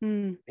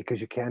down? Because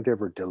you can't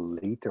ever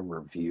delete a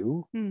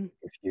review.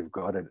 If you've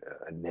got a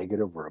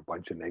negative or a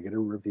bunch of negative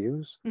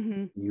reviews,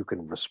 you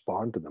can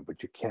respond to them,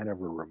 but you can't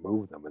ever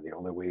remove them. And the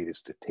only way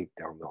is to take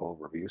down the whole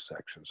review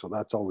section. So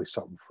that's always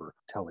something for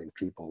telling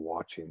people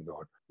watching,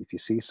 going, if you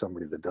see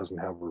somebody that doesn't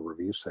have a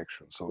review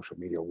section on social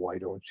media, why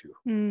don't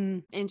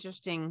you?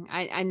 Interesting.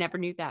 I never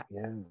knew that.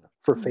 Yeah,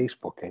 for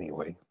Facebook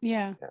anyway.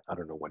 Yeah. I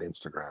don't know what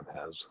Instagram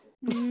has.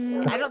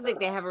 I don't think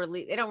they have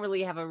they don't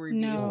really have a review.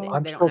 No.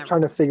 I'm still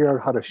trying to figure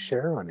out how to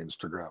share on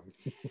Instagram.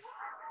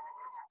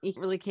 You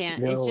really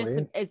can't. It's No,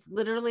 just, it's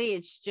literally,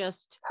 it's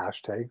just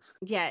hashtags.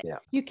 Yeah.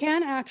 You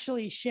can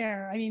actually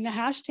share. I mean, the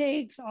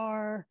hashtags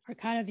are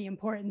kind of the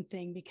important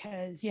thing,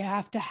 because you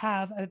have to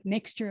have a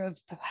mixture of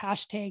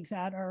hashtags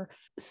that are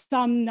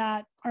some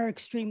that are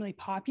extremely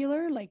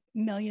popular, like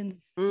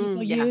millions of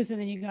people use,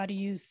 and then you got to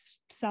use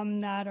some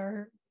that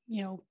are,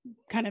 you know,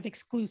 kind of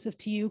exclusive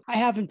to you. I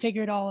haven't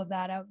figured all of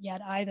that out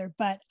yet either,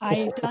 but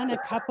I've done a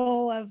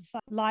couple of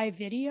live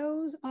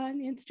videos on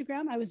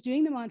Instagram. I was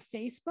doing them on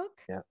Facebook,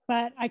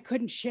 but I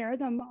couldn't share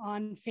them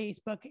on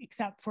Facebook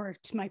except for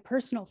to my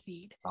personal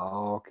feed.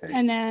 Oh, okay.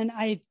 And then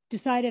I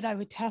decided I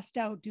would test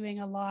out doing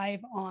a live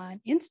on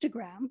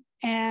Instagram,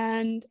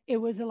 and it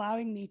was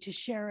allowing me to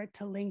share it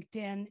to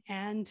LinkedIn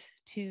and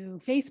to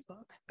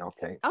Facebook.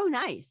 Okay. Oh,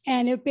 nice.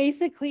 And it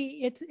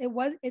basically,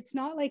 it's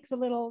not like the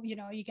little, you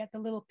know, you get the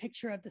little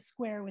picture of the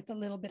square with a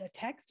little bit of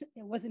text. It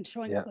wasn't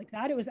showing up like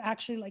that. It was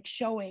actually like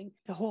showing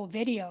the whole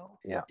video.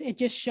 Yeah. It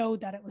just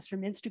showed that it was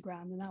from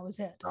Instagram, and that was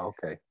it.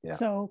 Okay. Yeah.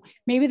 So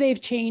maybe they've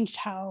changed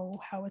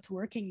how it's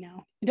working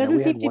now. It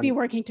doesn't seem to be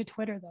working to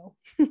Twitter though.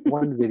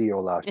 One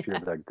video last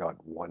year that got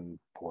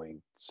 1.7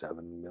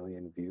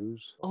 million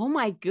views. Oh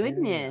my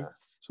goodness. Yeah.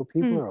 So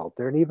people are out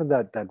there, and even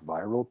that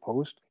viral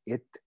post,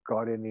 it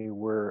got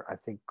anywhere, I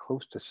think,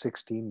 close to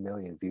 16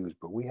 million views.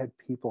 But we had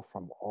people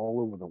from all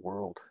over the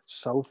world,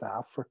 South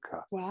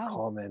Africa,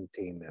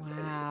 commenting,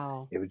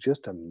 and it was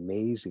just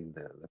amazing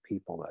the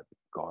people that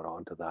got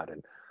onto that.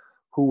 And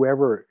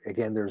whoever,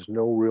 again, there's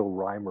no real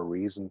rhyme or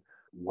reason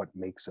what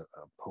makes a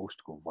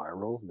post go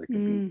viral. There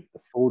could be the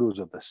photos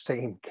of the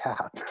same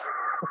cat.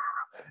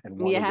 And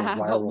one will go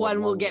viral, but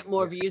one will get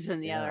more views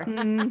than the other.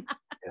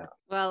 Yeah.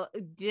 Well,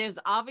 there's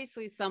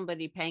obviously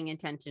somebody paying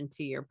attention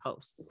to your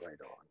posts. Right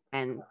on.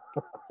 And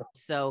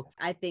so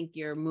I think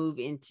your move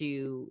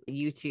into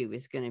YouTube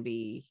is going to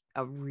be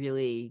a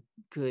really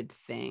good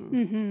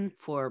thing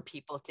for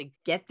people to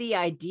get the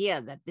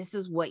idea that this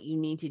is what you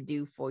need to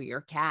do for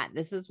your cat.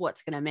 This is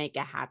what's going to make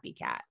a happy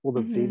cat. Well,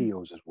 the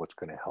videos is what's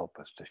going to help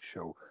us to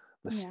show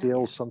the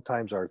stills.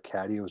 Sometimes our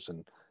Catios,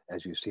 and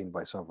as you've seen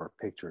by some of our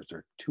pictures,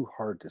 they're too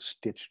hard to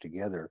stitch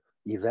together.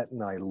 Yvette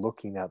and I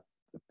looking at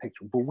the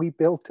picture, but we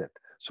built it,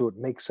 so it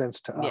makes sense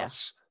to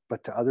us.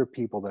 But to other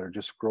people that are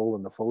just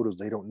scrolling the photos,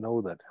 they don't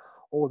know that,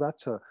 oh,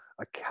 that's a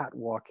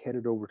catwalk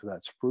headed over to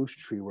that spruce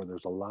tree where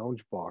there's a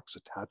lounge box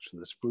attached to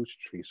the spruce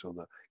tree so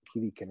the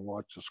kitty can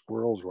watch the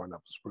squirrels run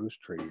up the spruce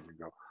tree. And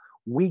you go,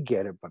 we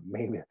get it, but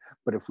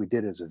if we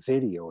did it as a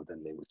video,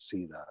 then they would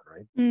see that,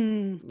 right?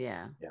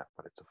 Yeah. Yeah,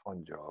 but it's a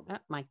fun job.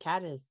 My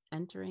cat is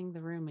entering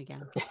the room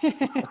again.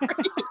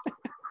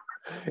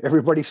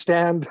 Everybody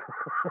stand.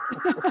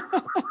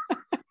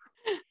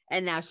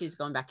 And now she's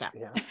going back out.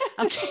 Yeah.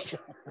 Okay.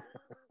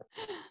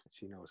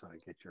 She knows how to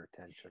get your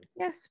attention.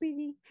 Yes,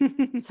 sweetie.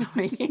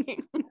 Sorry.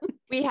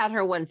 We had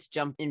her once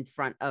jump in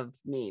front of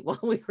me while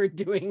we were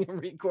doing a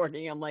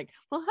recording. I'm like,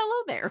 well,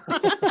 hello there.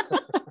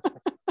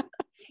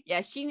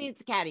 Yeah, she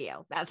needs a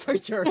catio. That's for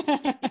sure.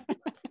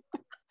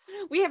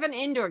 We have an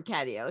indoor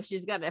catio.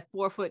 She's got a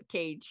 4-foot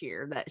cage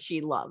here that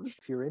she loves.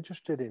 If you're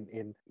interested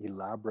in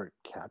elaborate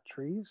cat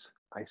trees,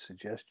 I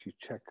suggest you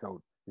check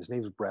out, his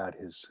name's Brad,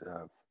 his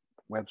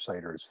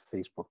website or his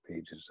Facebook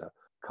page is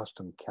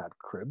Custom Cat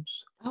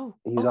Cribs. Oh,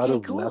 he's out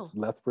of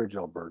Lethbridge,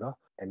 Alberta.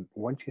 And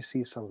once you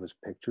see some of his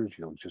pictures,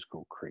 you'll just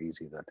go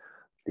crazy that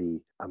the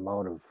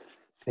amount of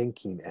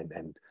thinking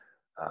and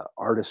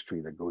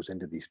artistry that goes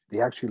into these.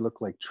 They actually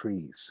look like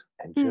trees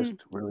and just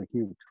really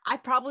cute.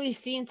 I've probably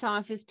seen some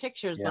of his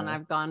pictures when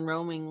I've gone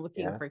roaming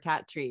looking for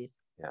cat trees.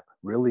 Yeah,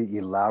 really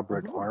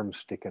elaborate arms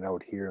sticking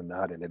out here and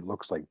that, and it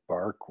looks like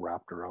bark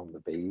wrapped around the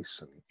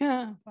base.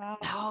 And wow.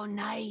 Oh,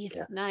 nice,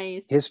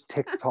 nice. His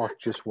TikTok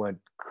just went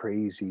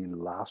crazy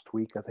last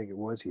week, I think it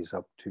was. He's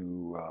up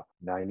to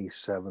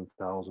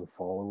 97,000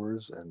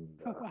 followers and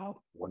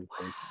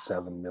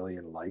 1.7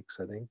 million likes,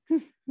 I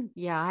think.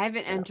 Yeah, I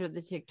haven't entered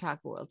the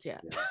TikTok world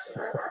yet.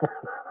 Yeah.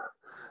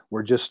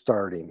 We're just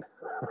starting.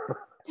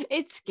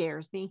 It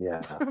scares me.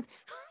 Yeah.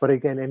 But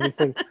again,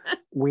 anything,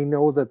 we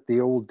know that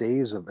the old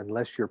days of,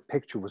 unless your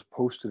picture was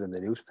posted in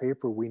the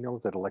newspaper, we know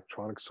that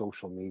electronic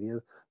social media,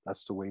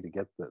 that's the way to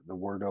get the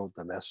word out,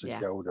 the message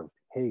out of,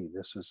 hey,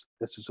 this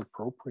is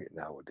appropriate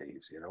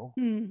nowadays, you know?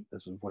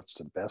 This is what's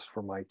the best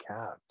for my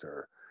cat.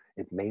 Or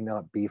it may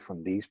not be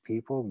from these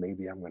people.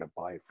 Maybe I'm going to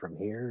buy it from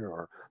here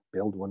or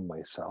build one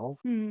myself.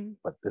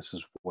 But this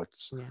is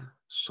what's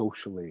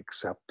socially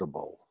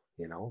acceptable.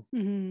 You know,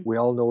 we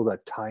all know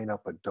that tying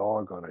up a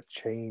dog on a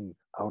chain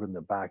out in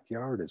the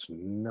backyard is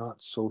not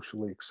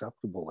socially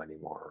acceptable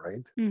anymore,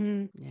 right?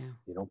 Yeah.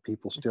 You know,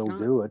 people still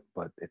do it,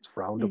 but it's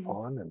frowned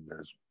upon, and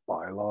there's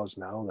bylaws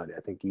now that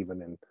I think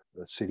even in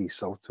the city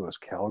south to us,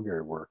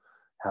 Calgary, where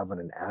having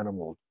an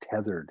animal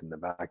tethered in the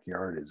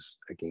backyard is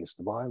against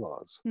the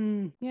bylaws.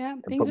 Yeah,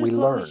 things are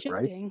slowly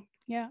shifting. Right?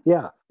 Yeah.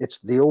 Yeah, it's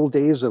the old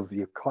days of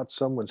you caught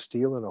someone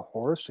stealing a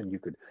horse and you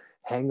could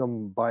hang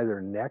them by their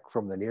neck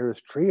from the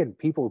nearest tree and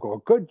people go,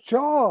 good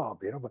job,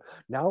 you know. But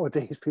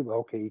nowadays people,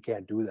 okay, you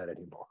can't do that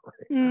anymore.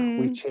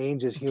 Right? We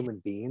change as human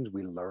beings,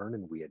 we learn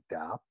and we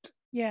adapt.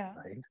 Yeah.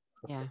 Right.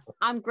 Yeah.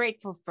 I'm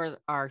grateful for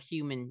our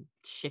human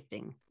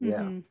shifting.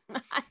 Yeah.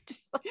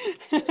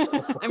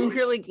 I'm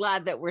really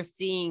glad that we're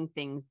seeing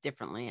things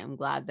differently. I'm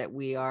glad that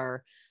we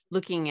are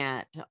looking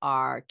at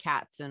our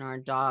cats and our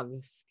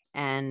dogs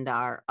and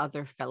our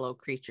other fellow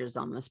creatures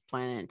on this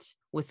planet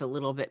with a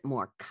little bit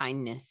more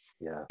kindness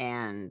Yeah.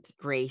 and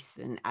grace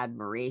and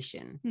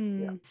admiration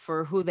Mm.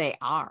 for who they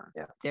are.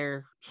 Yeah.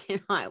 They're,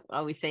 I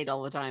always say it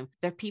all the time,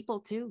 they're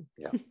people too.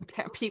 Yeah.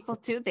 They're people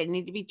too. They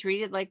need to be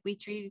treated like we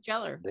treat each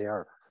other. They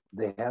are.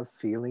 They have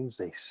feelings.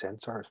 They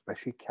sense our,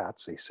 especially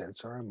cats, they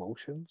sense our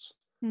emotions.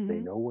 They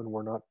Mhm. know when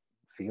we're not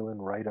feeling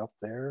right up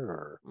there,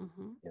 or,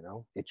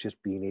 it's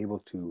just being able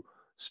to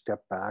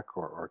step back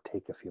or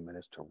take a few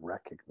minutes to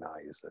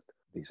recognize that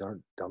these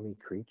aren't dummy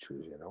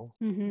creatures,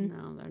 Mhm.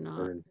 No, they're not.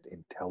 They're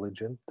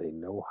intelligent. They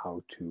know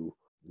how to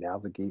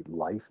navigate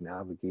life,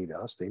 navigate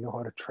us. They know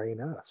how to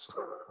train us.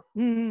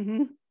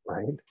 Mhm.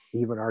 Right?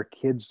 Even our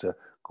kids to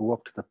go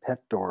up to the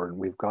pet door, and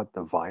we've got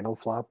the vinyl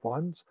flap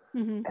ones,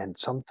 Mhm. and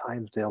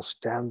sometimes they'll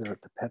stand there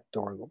at the pet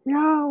door and go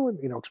meow,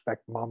 and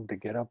expect mom to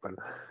get up and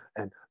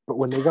but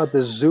when they got the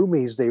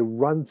zoomies, they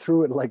run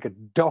through it like a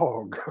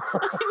dog.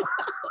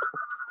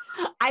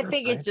 I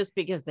think Right? it's just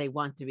because they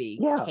want to be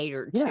Yeah,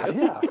 catered yeah, to.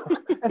 yeah.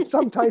 And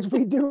sometimes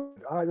we do.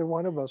 Either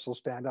one of us will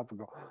stand up and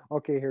go,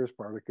 "Okay, here's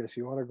Spartacus.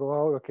 You want to go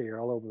out? Okay, here,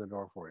 I'll open the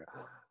door for you.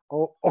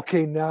 Oh,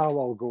 okay, now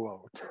I'll go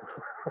out."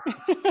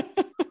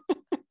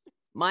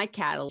 My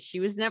cat, she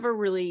was never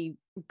really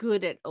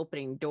good at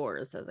opening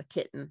doors as a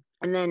kitten.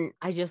 And then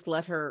I just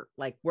let her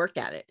like work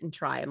at it and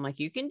try. I'm like,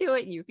 you can do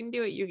it. You can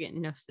do it. You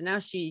can. No. So now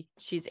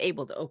she's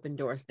able to open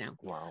doors now.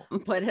 Wow.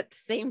 But at the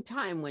same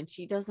time, when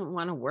she doesn't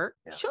want to work,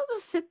 she'll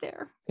just sit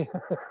there.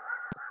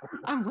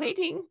 I'm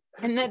waiting.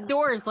 And that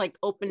door is like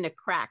open to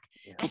crack.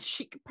 Yeah. And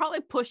she could probably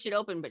push it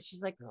open, but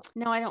she's like,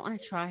 no, I don't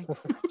want to try.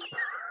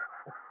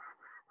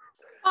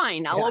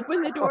 Fine, I'll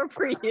open the door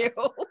for you.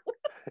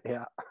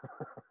 Yeah.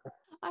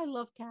 I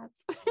love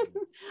cats.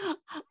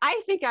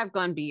 I think I've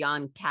gone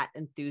beyond cat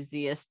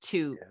enthusiast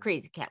to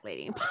crazy cat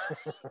lady.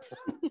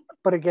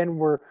 But again,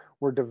 we're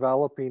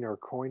developing or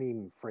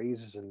coining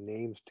phrases and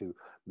names to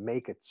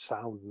make it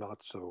sound not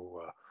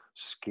so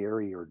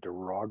scary or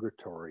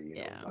derogatory,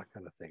 that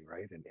kind of thing,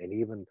 right? And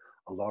even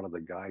a lot of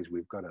the guys,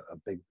 we've got a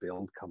big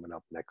build coming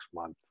up next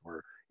month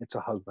where it's a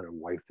husband and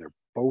wife. They're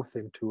both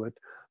into it.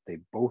 They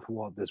both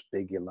want this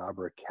big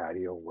elaborate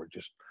catio. We're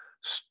just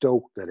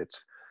stoked that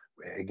it's.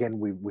 Again,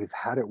 we've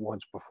had it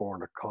once before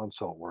in a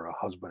consult where a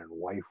husband and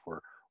wife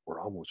were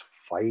almost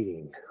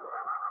fighting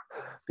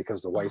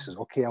because the wife says,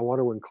 "Okay, I want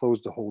to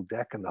enclose the whole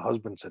deck," and the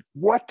husband said,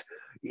 "What?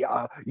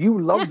 Yeah,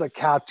 you love the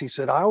cats." He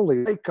said, "I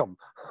only like them."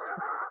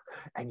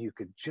 And you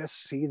could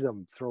just see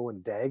them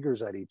throwing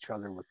daggers at each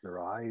other with their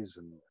eyes,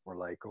 and we're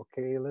like,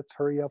 "Okay, let's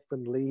hurry up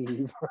and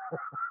leave."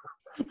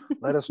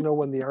 Let us know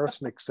when the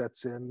arsenic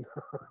sets in.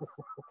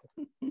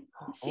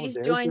 She's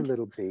there's joined. your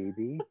little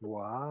baby.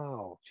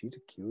 Wow, she's a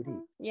cutie.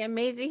 Yeah,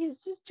 Maisie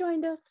has just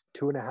joined us.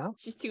 2.5?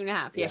 She's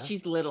 2.5. Yeah,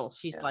 she's little.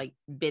 She's like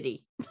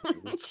bitty.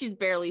 She's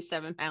barely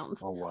 7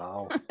 pounds. Oh,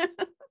 wow.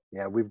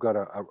 Yeah, we've got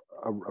a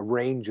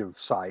range of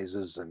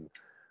sizes, and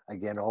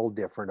again, all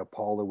different.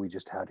 Apollo, we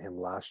just had him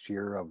last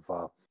year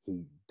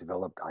he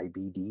developed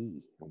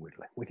IBD, and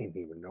we didn't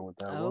even know what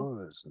that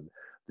was. And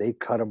they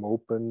cut him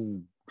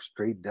open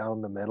straight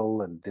down the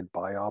middle and did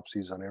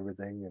biopsies on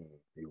everything, and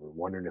they were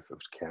wondering if it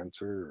was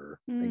cancer.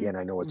 Or again,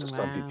 I know it's a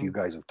subject you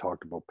guys have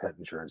talked about, pet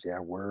insurance. Yeah,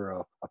 we're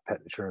a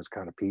pet insurance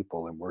kind of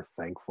people, and we're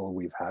thankful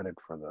we've had it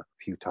for the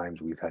few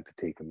times we've had to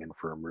take him in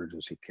for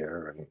emergency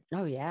care.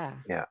 And yeah,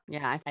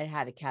 I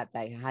had a cat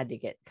that had to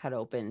get cut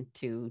open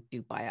to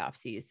do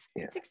biopsies.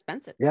 It's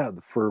expensive. Yeah,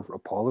 for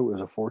Apollo, it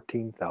was a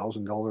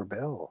 $14,000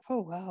 bill.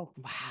 Oh,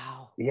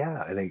 wow.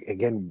 Yeah, and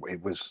again,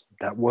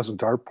 that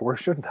wasn't our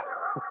portion.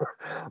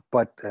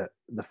 But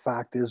the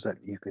fact is that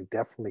you can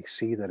definitely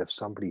see that if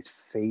somebody's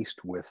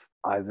faced with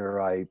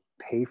either I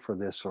pay for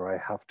this or I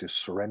have to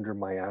surrender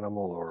my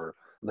animal or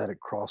let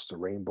it cross the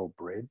rainbow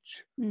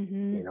bridge,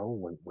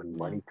 when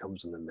money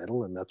comes in the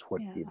middle. And that's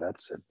what Yvette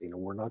said,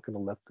 we're not going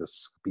to let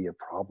this be a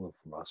problem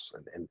for us,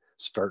 and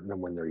starting them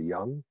when they're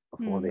young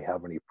before they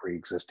have any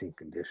pre-existing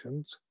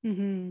conditions.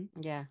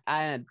 Yeah,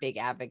 I'm a big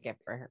advocate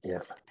for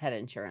pet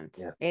insurance.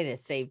 Yeah. It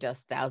has saved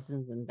us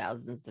thousands and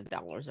thousands of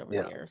dollars over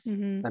the years.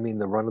 I mean,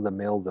 the run of the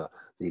mill, the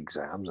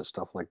exams and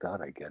stuff like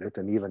that, I get it.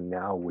 And even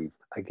now we've,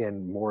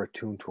 again, more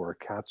attuned to our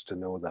cats to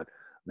know that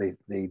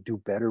they do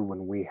better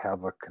when we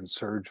have a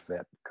concierge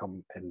vet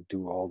come and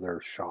do all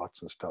their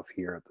shots and stuff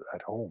here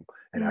at home,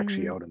 and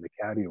actually out in the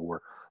catio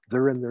where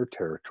they're in their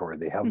territory.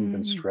 They haven't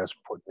been stressed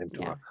putting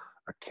into a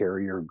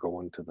carrier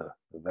going to the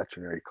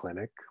veterinary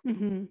clinic.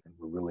 And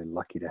we're really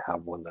lucky to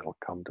have one that'll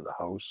come to the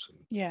house.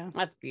 And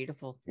that's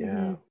beautiful.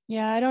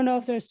 Yeah, I don't know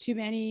if there's too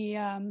many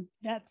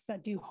vets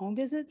that do home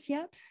visits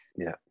yet.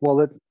 Yeah,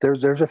 well,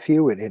 there's a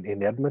few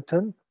in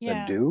Edmonton that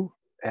Yeah. do.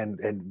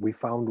 And we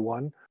found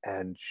one,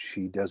 and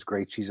she does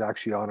great. She's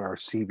actually on our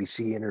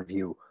CBC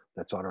interview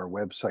that's on our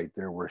website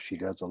there, where she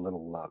does a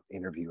little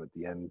interview at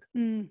the end.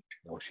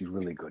 She's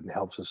really good and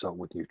helps us out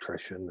with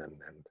nutrition and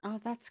Oh,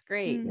 that's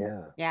great.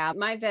 yeah. Yeah,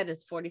 my vet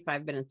is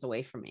 45 minutes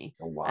away from me.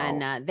 Oh, wow.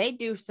 And they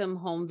do some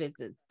home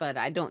visits, but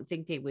I don't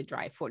think they would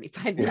drive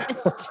 45 Yeah.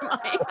 minutes to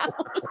my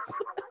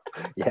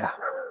house. Yeah.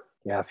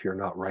 Yeah, if you're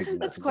not right in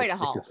That's the quite a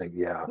thick of haul. things,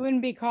 yeah. It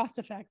wouldn't be cost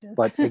effective.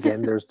 But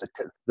again, there's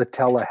the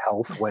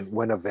telehealth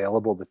when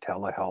available, the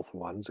telehealth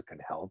ones that can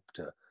help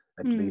to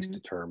at least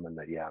determine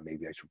that, yeah,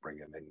 maybe I should bring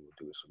him in and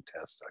do some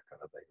tests, that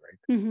kind of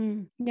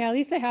thing, right? Yeah, at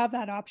least they have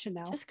that option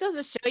now. Just goes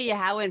to show you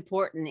how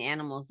important the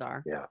animals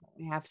are. Yeah.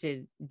 We have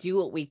to do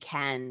what we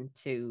can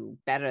to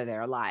better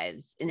their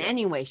lives in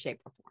any way,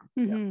 shape, or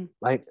form.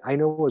 I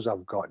know as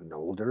I've gotten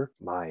older,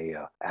 my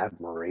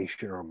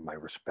admiration or my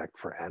respect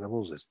for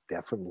animals has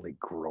definitely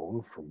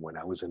grown from when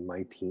I was in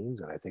my teens.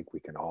 And I think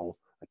we can all,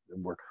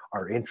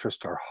 our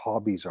interest, our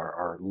hobbies,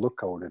 our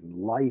lookout in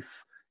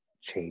life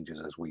changes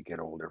as we get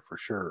older, for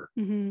sure.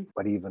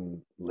 But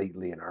even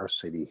lately in our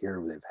city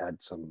here, they've had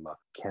some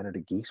Canada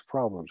geese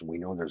problems. We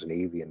know there's an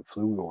avian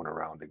flu going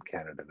around in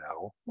Canada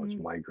now.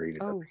 It's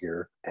migrated up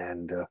here.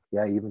 And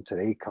yeah, even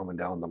today, coming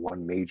down the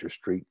one major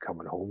street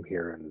coming home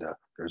here, and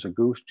there's a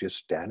goose just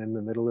standing in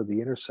the middle of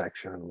the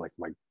intersection. And I'm like,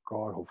 my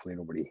God, hopefully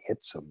nobody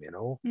hits him, you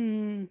know?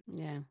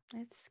 Yeah,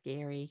 it's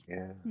scary.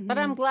 Yeah. But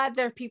I'm glad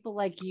there are people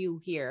like you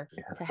here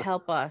to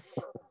help us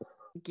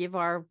give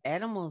our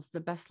animals the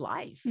best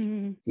life.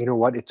 You know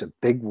what? It's a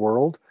big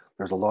world.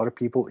 There's a lot of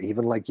people,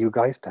 even like you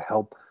guys, to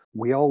help.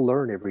 We all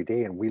learn every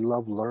day, and we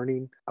love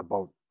learning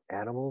about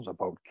animals,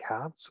 about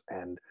cats,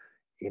 and,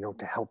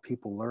 to help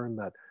people learn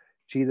that,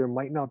 gee, there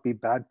might not be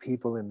bad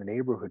people in the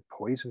neighborhood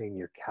poisoning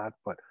your cat,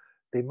 but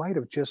they might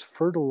have just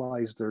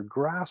fertilized their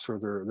grass or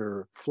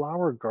their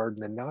flower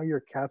garden, and now your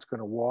cat's going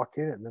to walk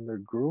in it, and then they're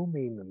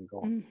grooming and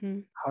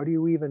going, how do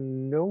you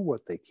even know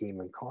what they came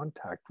in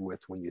contact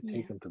with when you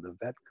take them to the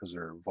vet because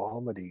they're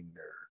vomiting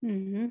or,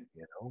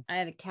 I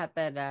had a cat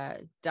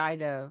that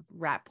died of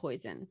rat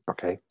poison.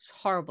 Okay.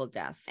 Horrible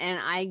death. And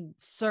I'm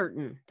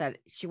certain that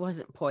she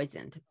wasn't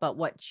poisoned, but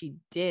what she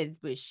did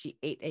was she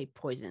ate a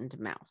poisoned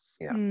mouse.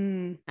 Yeah.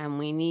 And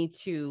we need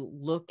to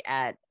look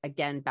at,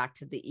 again, back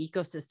to the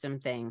ecosystem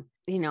thing.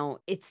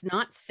 It's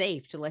not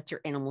safe to let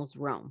your animals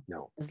roam.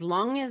 No. As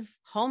long as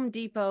Home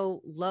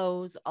Depot,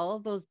 Lowe's, all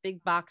of those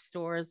big box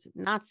stores,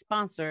 not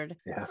sponsored,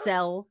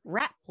 sell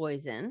rat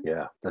poison.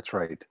 Yeah, that's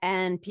right.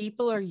 And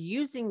people are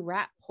using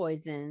rat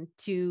poison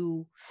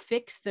to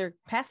fix their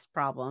pest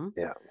problem.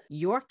 Yeah.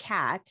 Your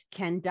cat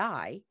can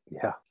die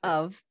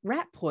of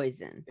rat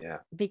poison. Yeah.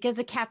 Because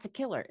a cat's a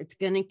killer. It's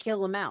going to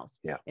kill a mouse.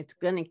 Yeah. It's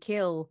going to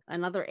kill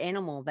another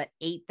animal that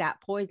ate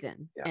that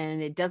poison. Yeah.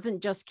 And it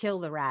doesn't just kill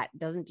the rat. It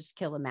doesn't just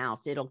kill a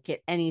mouse. It'll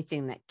get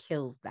anything that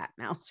kills that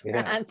mouse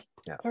rat.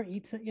 Yeah. Or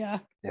eats it.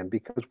 And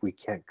because we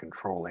can't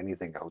control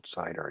anything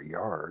outside our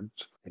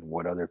yards and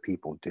what other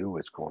people do,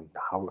 it's going,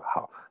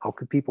 how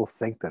could people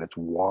think that it's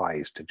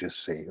wise to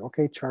just say,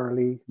 okay,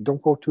 Charlie,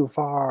 don't go too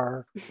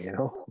far,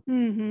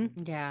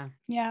 Yeah.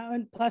 Yeah.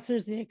 And plus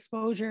there's the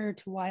exposure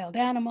to wild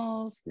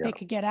animals. They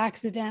could get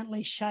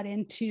accidentally shut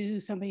into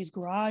somebody's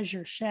garage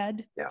or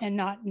shed and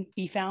not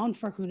be found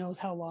for who knows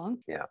how long.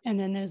 Yeah. And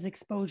then there's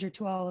exposure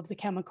to all of the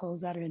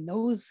chemicals that are in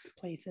those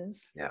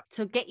places. Yeah.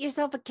 So get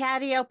yourself a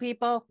catio,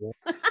 people. Yeah.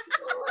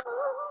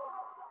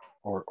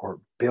 Or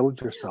build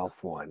yourself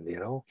one,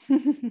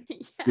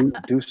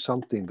 do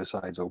something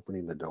besides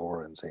opening the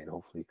door and saying,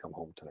 hopefully come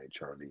home tonight,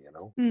 Charlie,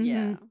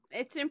 Yeah.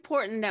 It's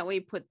important that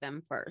we put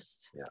them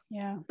first.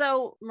 Yeah.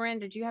 So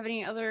Miranda, do you have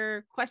any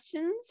other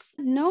questions?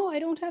 No, I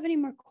don't have any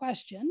more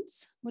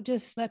questions. We'll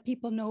just let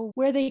people know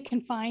where they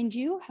can find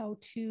you, how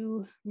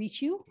to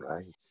reach you.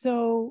 Right.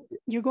 So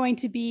you're going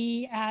to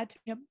be at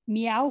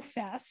Meow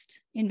Fest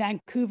in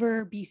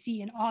Vancouver,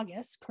 BC in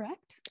August,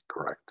 correct?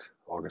 Correct.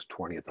 August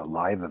 20th, a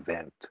live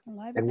event.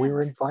 And we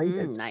were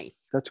invited.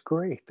 Nice. That's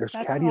great. There's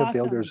That's catio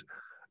awesome. builders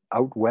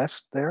out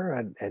west there,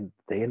 and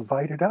they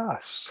invited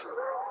us.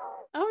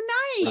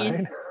 Oh, nice.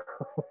 Right?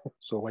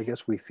 So I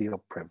guess we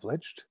feel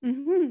privileged,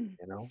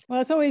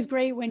 Well, it's always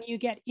great when you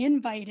get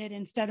invited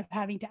instead of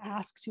having to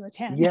ask to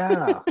attend.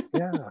 Yeah.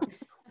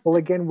 Well,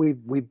 again,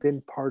 we've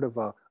been part of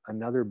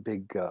another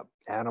big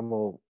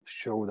animal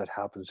show that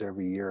happens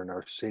every year in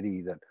our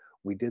city. That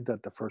we did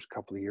that the first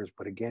couple of years,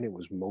 but again, it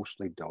was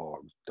mostly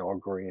dog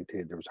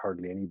oriented. There was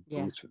hardly any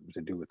booths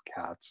to do with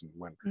cats. And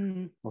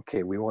went,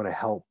 okay, we want to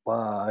help,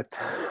 but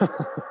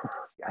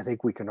I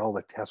think we can all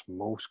attest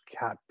most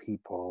cat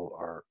people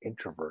are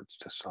introverts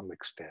to some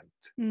extent.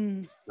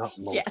 Not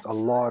most, a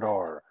lot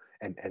are.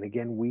 And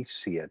again, we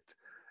see it.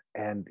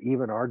 And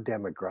even our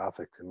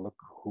demographic, and look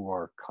who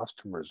our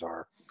customers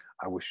are.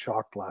 I was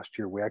shocked last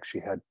year. We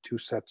actually had 2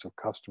 sets of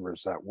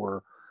customers that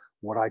were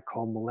what I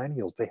call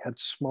millennials. They had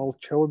small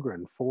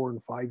children, 4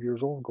 and 5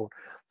 years old, going,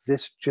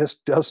 this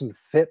just doesn't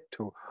fit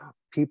to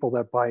people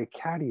that buy a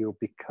catio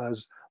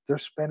because they're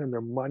spending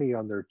their money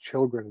on their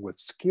children with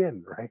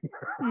skin, right?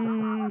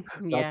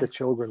 Not the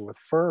children with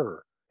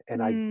fur.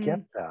 And I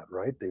get that,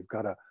 right? They've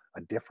got a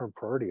a different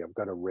priority. I've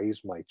got to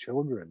raise my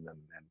children and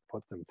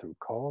put them through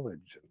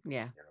college. And,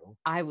 Yeah. you know,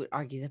 I would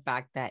argue the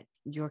fact that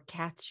your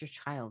cat's your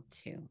child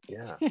too.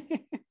 yeah.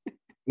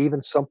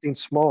 Even something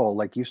small,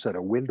 like you said,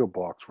 a window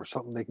box or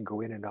something they can go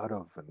in and out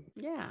of. And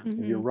Yeah.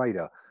 you're right.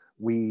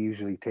 We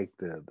usually take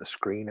the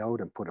screen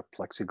out and put a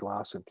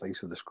plexiglass in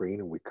place of the screen,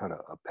 and we cut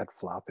a pet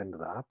flap into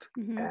that.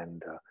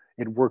 And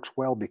it works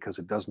well because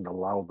it doesn't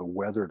allow the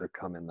weather to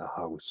come in the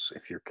house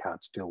if your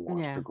cat still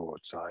wants Yeah. to go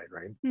outside,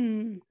 right?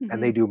 Mm-hmm.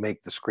 And they do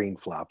make the screen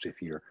flaps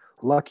if you're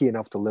lucky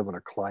enough to live in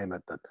a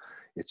climate that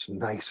it's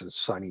nice and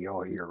sunny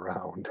all year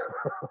round.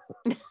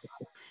 And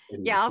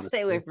you Yeah, I'll put a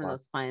stay away screen from flap.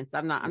 those clients.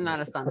 I'm Yeah. not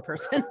a sun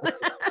person.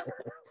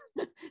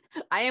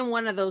 I am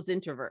one of those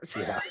introverts.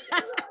 Yeah.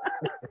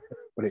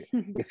 But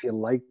if you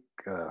like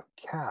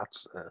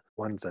cats,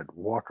 ones that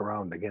walk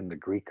around, again, the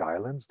Greek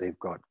islands, they've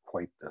got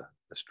quite the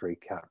stray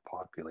cat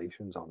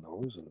populations on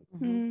those. And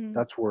Mhm.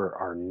 that's where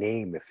our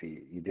name, if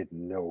you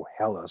didn't know,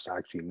 Hellas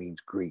actually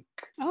means Greek.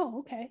 Oh,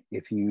 okay.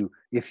 If you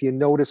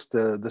notice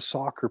the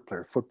soccer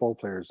player, football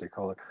players, they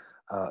call it,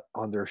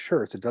 on their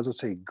shirts, it doesn't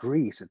say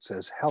Greece, it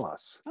says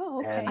Hellas.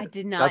 Oh, okay. I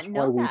did not That's why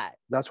know that.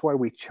 that's why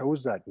we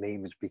chose that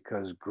name, is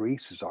because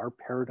Greece is our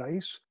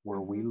paradise where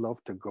we Mhm.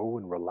 love to go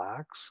and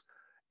relax.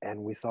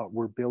 And we thought,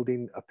 we're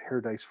building a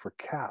paradise for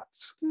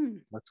cats.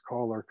 Let's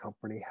call our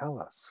company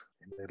Hellas,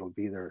 and it'll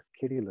be their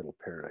kitty little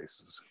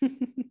paradises.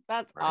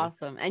 That's Right.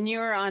 awesome. And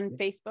you're on Yeah.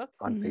 Facebook?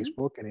 On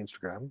Facebook and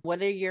Instagram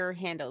What are your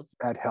handles?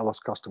 at Hellas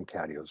Custom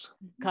Catios.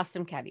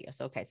 Custom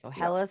Catios. Okay, so Yeah.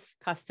 Hellas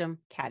Custom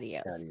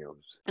Catios.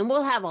 Catios. And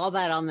we'll have all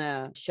that on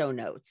the show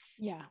notes.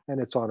 Yeah.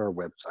 And it's on our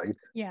website.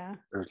 Yeah.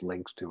 There's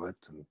links to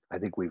it. And I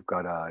think we've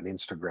got an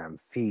Instagram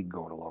feed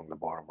going along the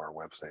bottom of our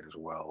website as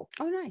well.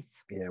 Oh,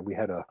 nice. Yeah, we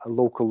had a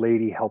local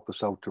lady help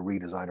us out to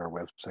redesign our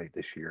website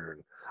this year.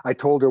 And I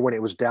told her when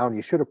it was down,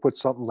 you should have put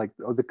something like,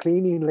 "Oh, the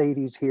cleaning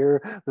lady's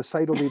here. The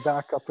site will be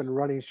back up and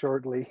running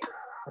shortly."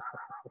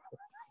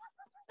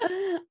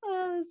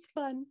 Oh, that's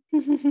fun.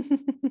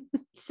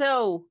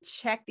 So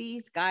check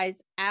these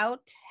guys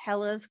out,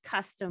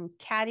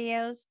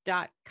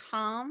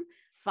 hellascustomcatios.com.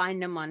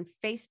 Find them on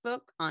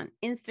Facebook, on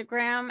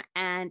Instagram.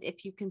 And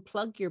if you can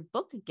plug your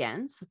book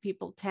again so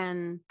people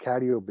can.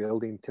 Catio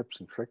building tips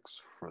and tricks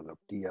for the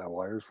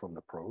DIYers from the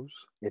pros.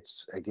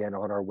 It's again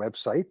on our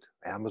website,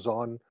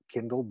 Amazon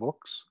Kindle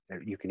books.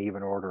 You can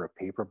even order a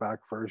paperback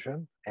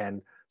version.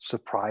 And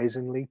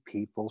surprisingly,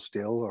 people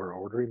still are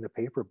ordering the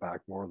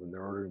paperback more than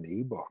they're ordering the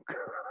ebook.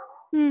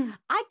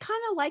 I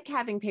kind of like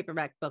having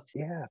paperback books.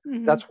 Yeah,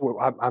 that's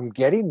what I'm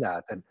getting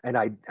that. And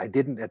I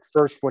didn't at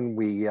first, when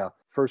we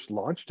first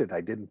launched it,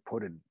 I didn't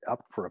put it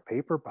up for a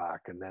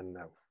paperback. And then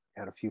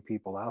had a few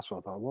people ask, so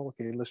I thought, well,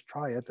 okay, let's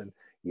try it. And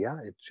yeah,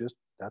 it's just,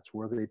 that's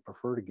where they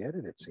prefer to get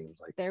it, it seems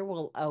like. There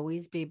will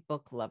always be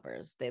book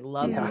lovers. They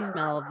love the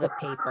smell of the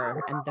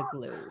paper and the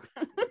glue.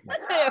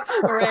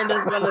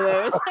 Miranda's one of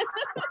those.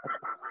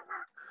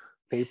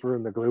 Paper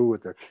and the glue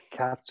with their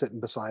cat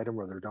sitting beside them,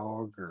 or their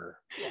dog, or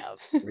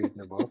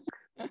reading a book.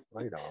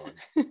 Right on.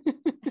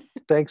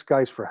 Thanks,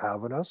 guys, for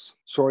having us.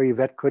 Sorry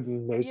Yvette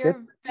couldn't make it.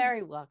 You're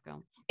very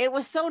welcome. It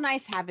was so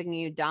nice having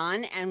you,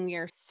 Don, and we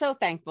are so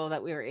thankful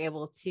that we were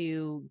able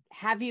to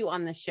have you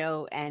on the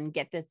show and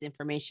get this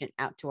information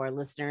out to our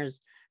listeners,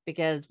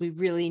 because we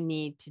really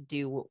need to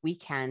do what we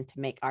can to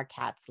make our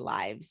cats'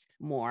 lives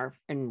more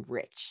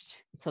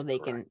enriched so they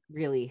can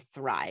really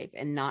thrive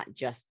and not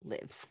just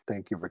live.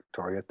 Thank you,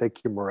 Victoria.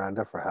 Thank you,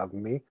 Miranda, for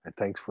having me. And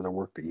thanks for the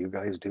work that you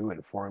guys do,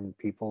 informing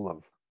people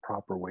of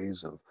proper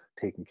ways of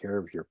taking care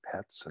of your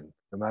pets. And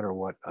no matter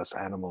what, us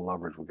animal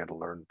lovers, we got to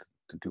learn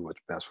to do what's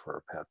best for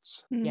our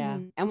pets. Yeah.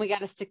 And we got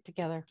to stick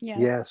together.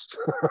 Yes.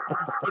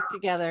 Stick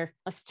together.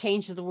 Let's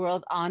change the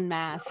world en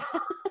masse.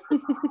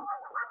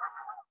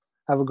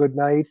 Have a good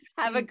night.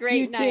 Have a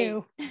great night.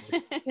 You too.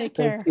 Take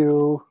care. Thank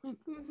you.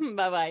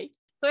 Bye-bye.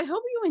 So I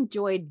hope you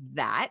enjoyed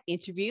that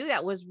interview.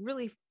 That was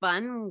really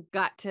fun.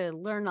 Got to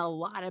learn a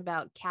lot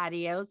about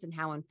Catios and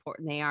how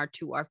important they are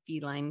to our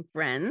feline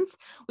friends.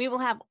 We will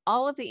have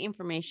all of the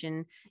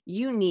information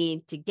you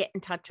need to get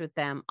in touch with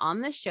them on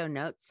the show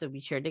notes. So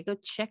be sure to go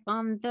check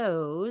on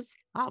those.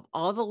 I'll have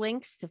all the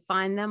links to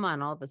find them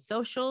on all the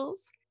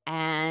socials.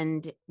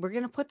 And we're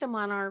going to put them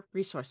on our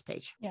resource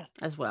page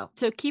as well.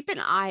 So keep an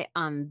eye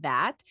on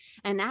that.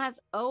 And as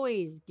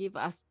always, give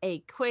us a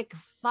quick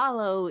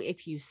follow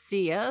if you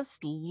see us,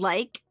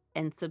 like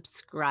and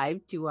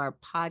subscribe to our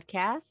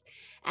podcast.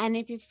 And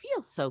if you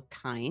feel so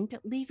kind,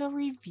 leave a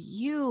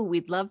review.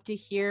 We'd love to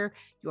hear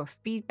your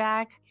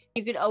feedback.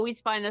 You could always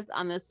find us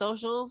on the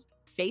socials,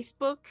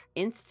 Facebook,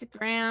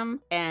 Instagram,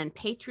 and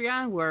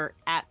Patreon. We're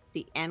at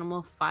The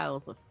Animal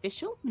Files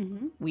Official.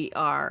 We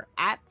are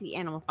at The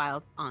Animal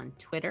Files on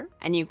Twitter.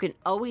 And you can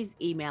always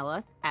email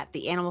us at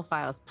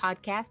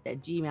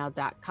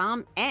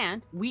theanimalfilespodcast@gmail.com.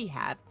 And we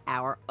have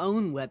our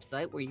own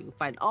website where you can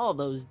find all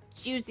those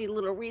juicy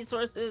little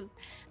resources.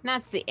 And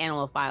that's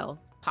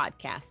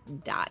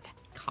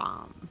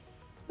theanimalfilespodcast.com.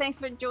 Thanks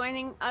for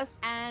joining us,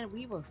 and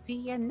we will see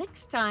you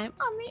next time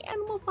on the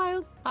Animal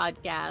Files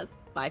podcast.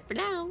 Bye for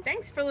now.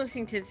 Thanks for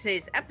listening to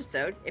today's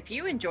episode. If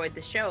you enjoyed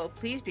the show,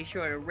 please be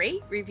sure to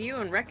rate, review,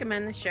 and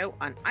recommend the show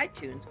on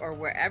iTunes or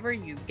wherever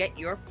you get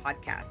your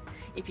podcasts.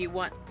 If you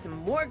want some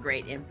more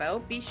great info,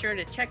 be sure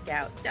to check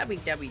out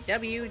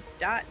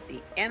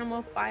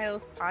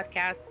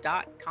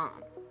www.theanimalfilespodcast.com.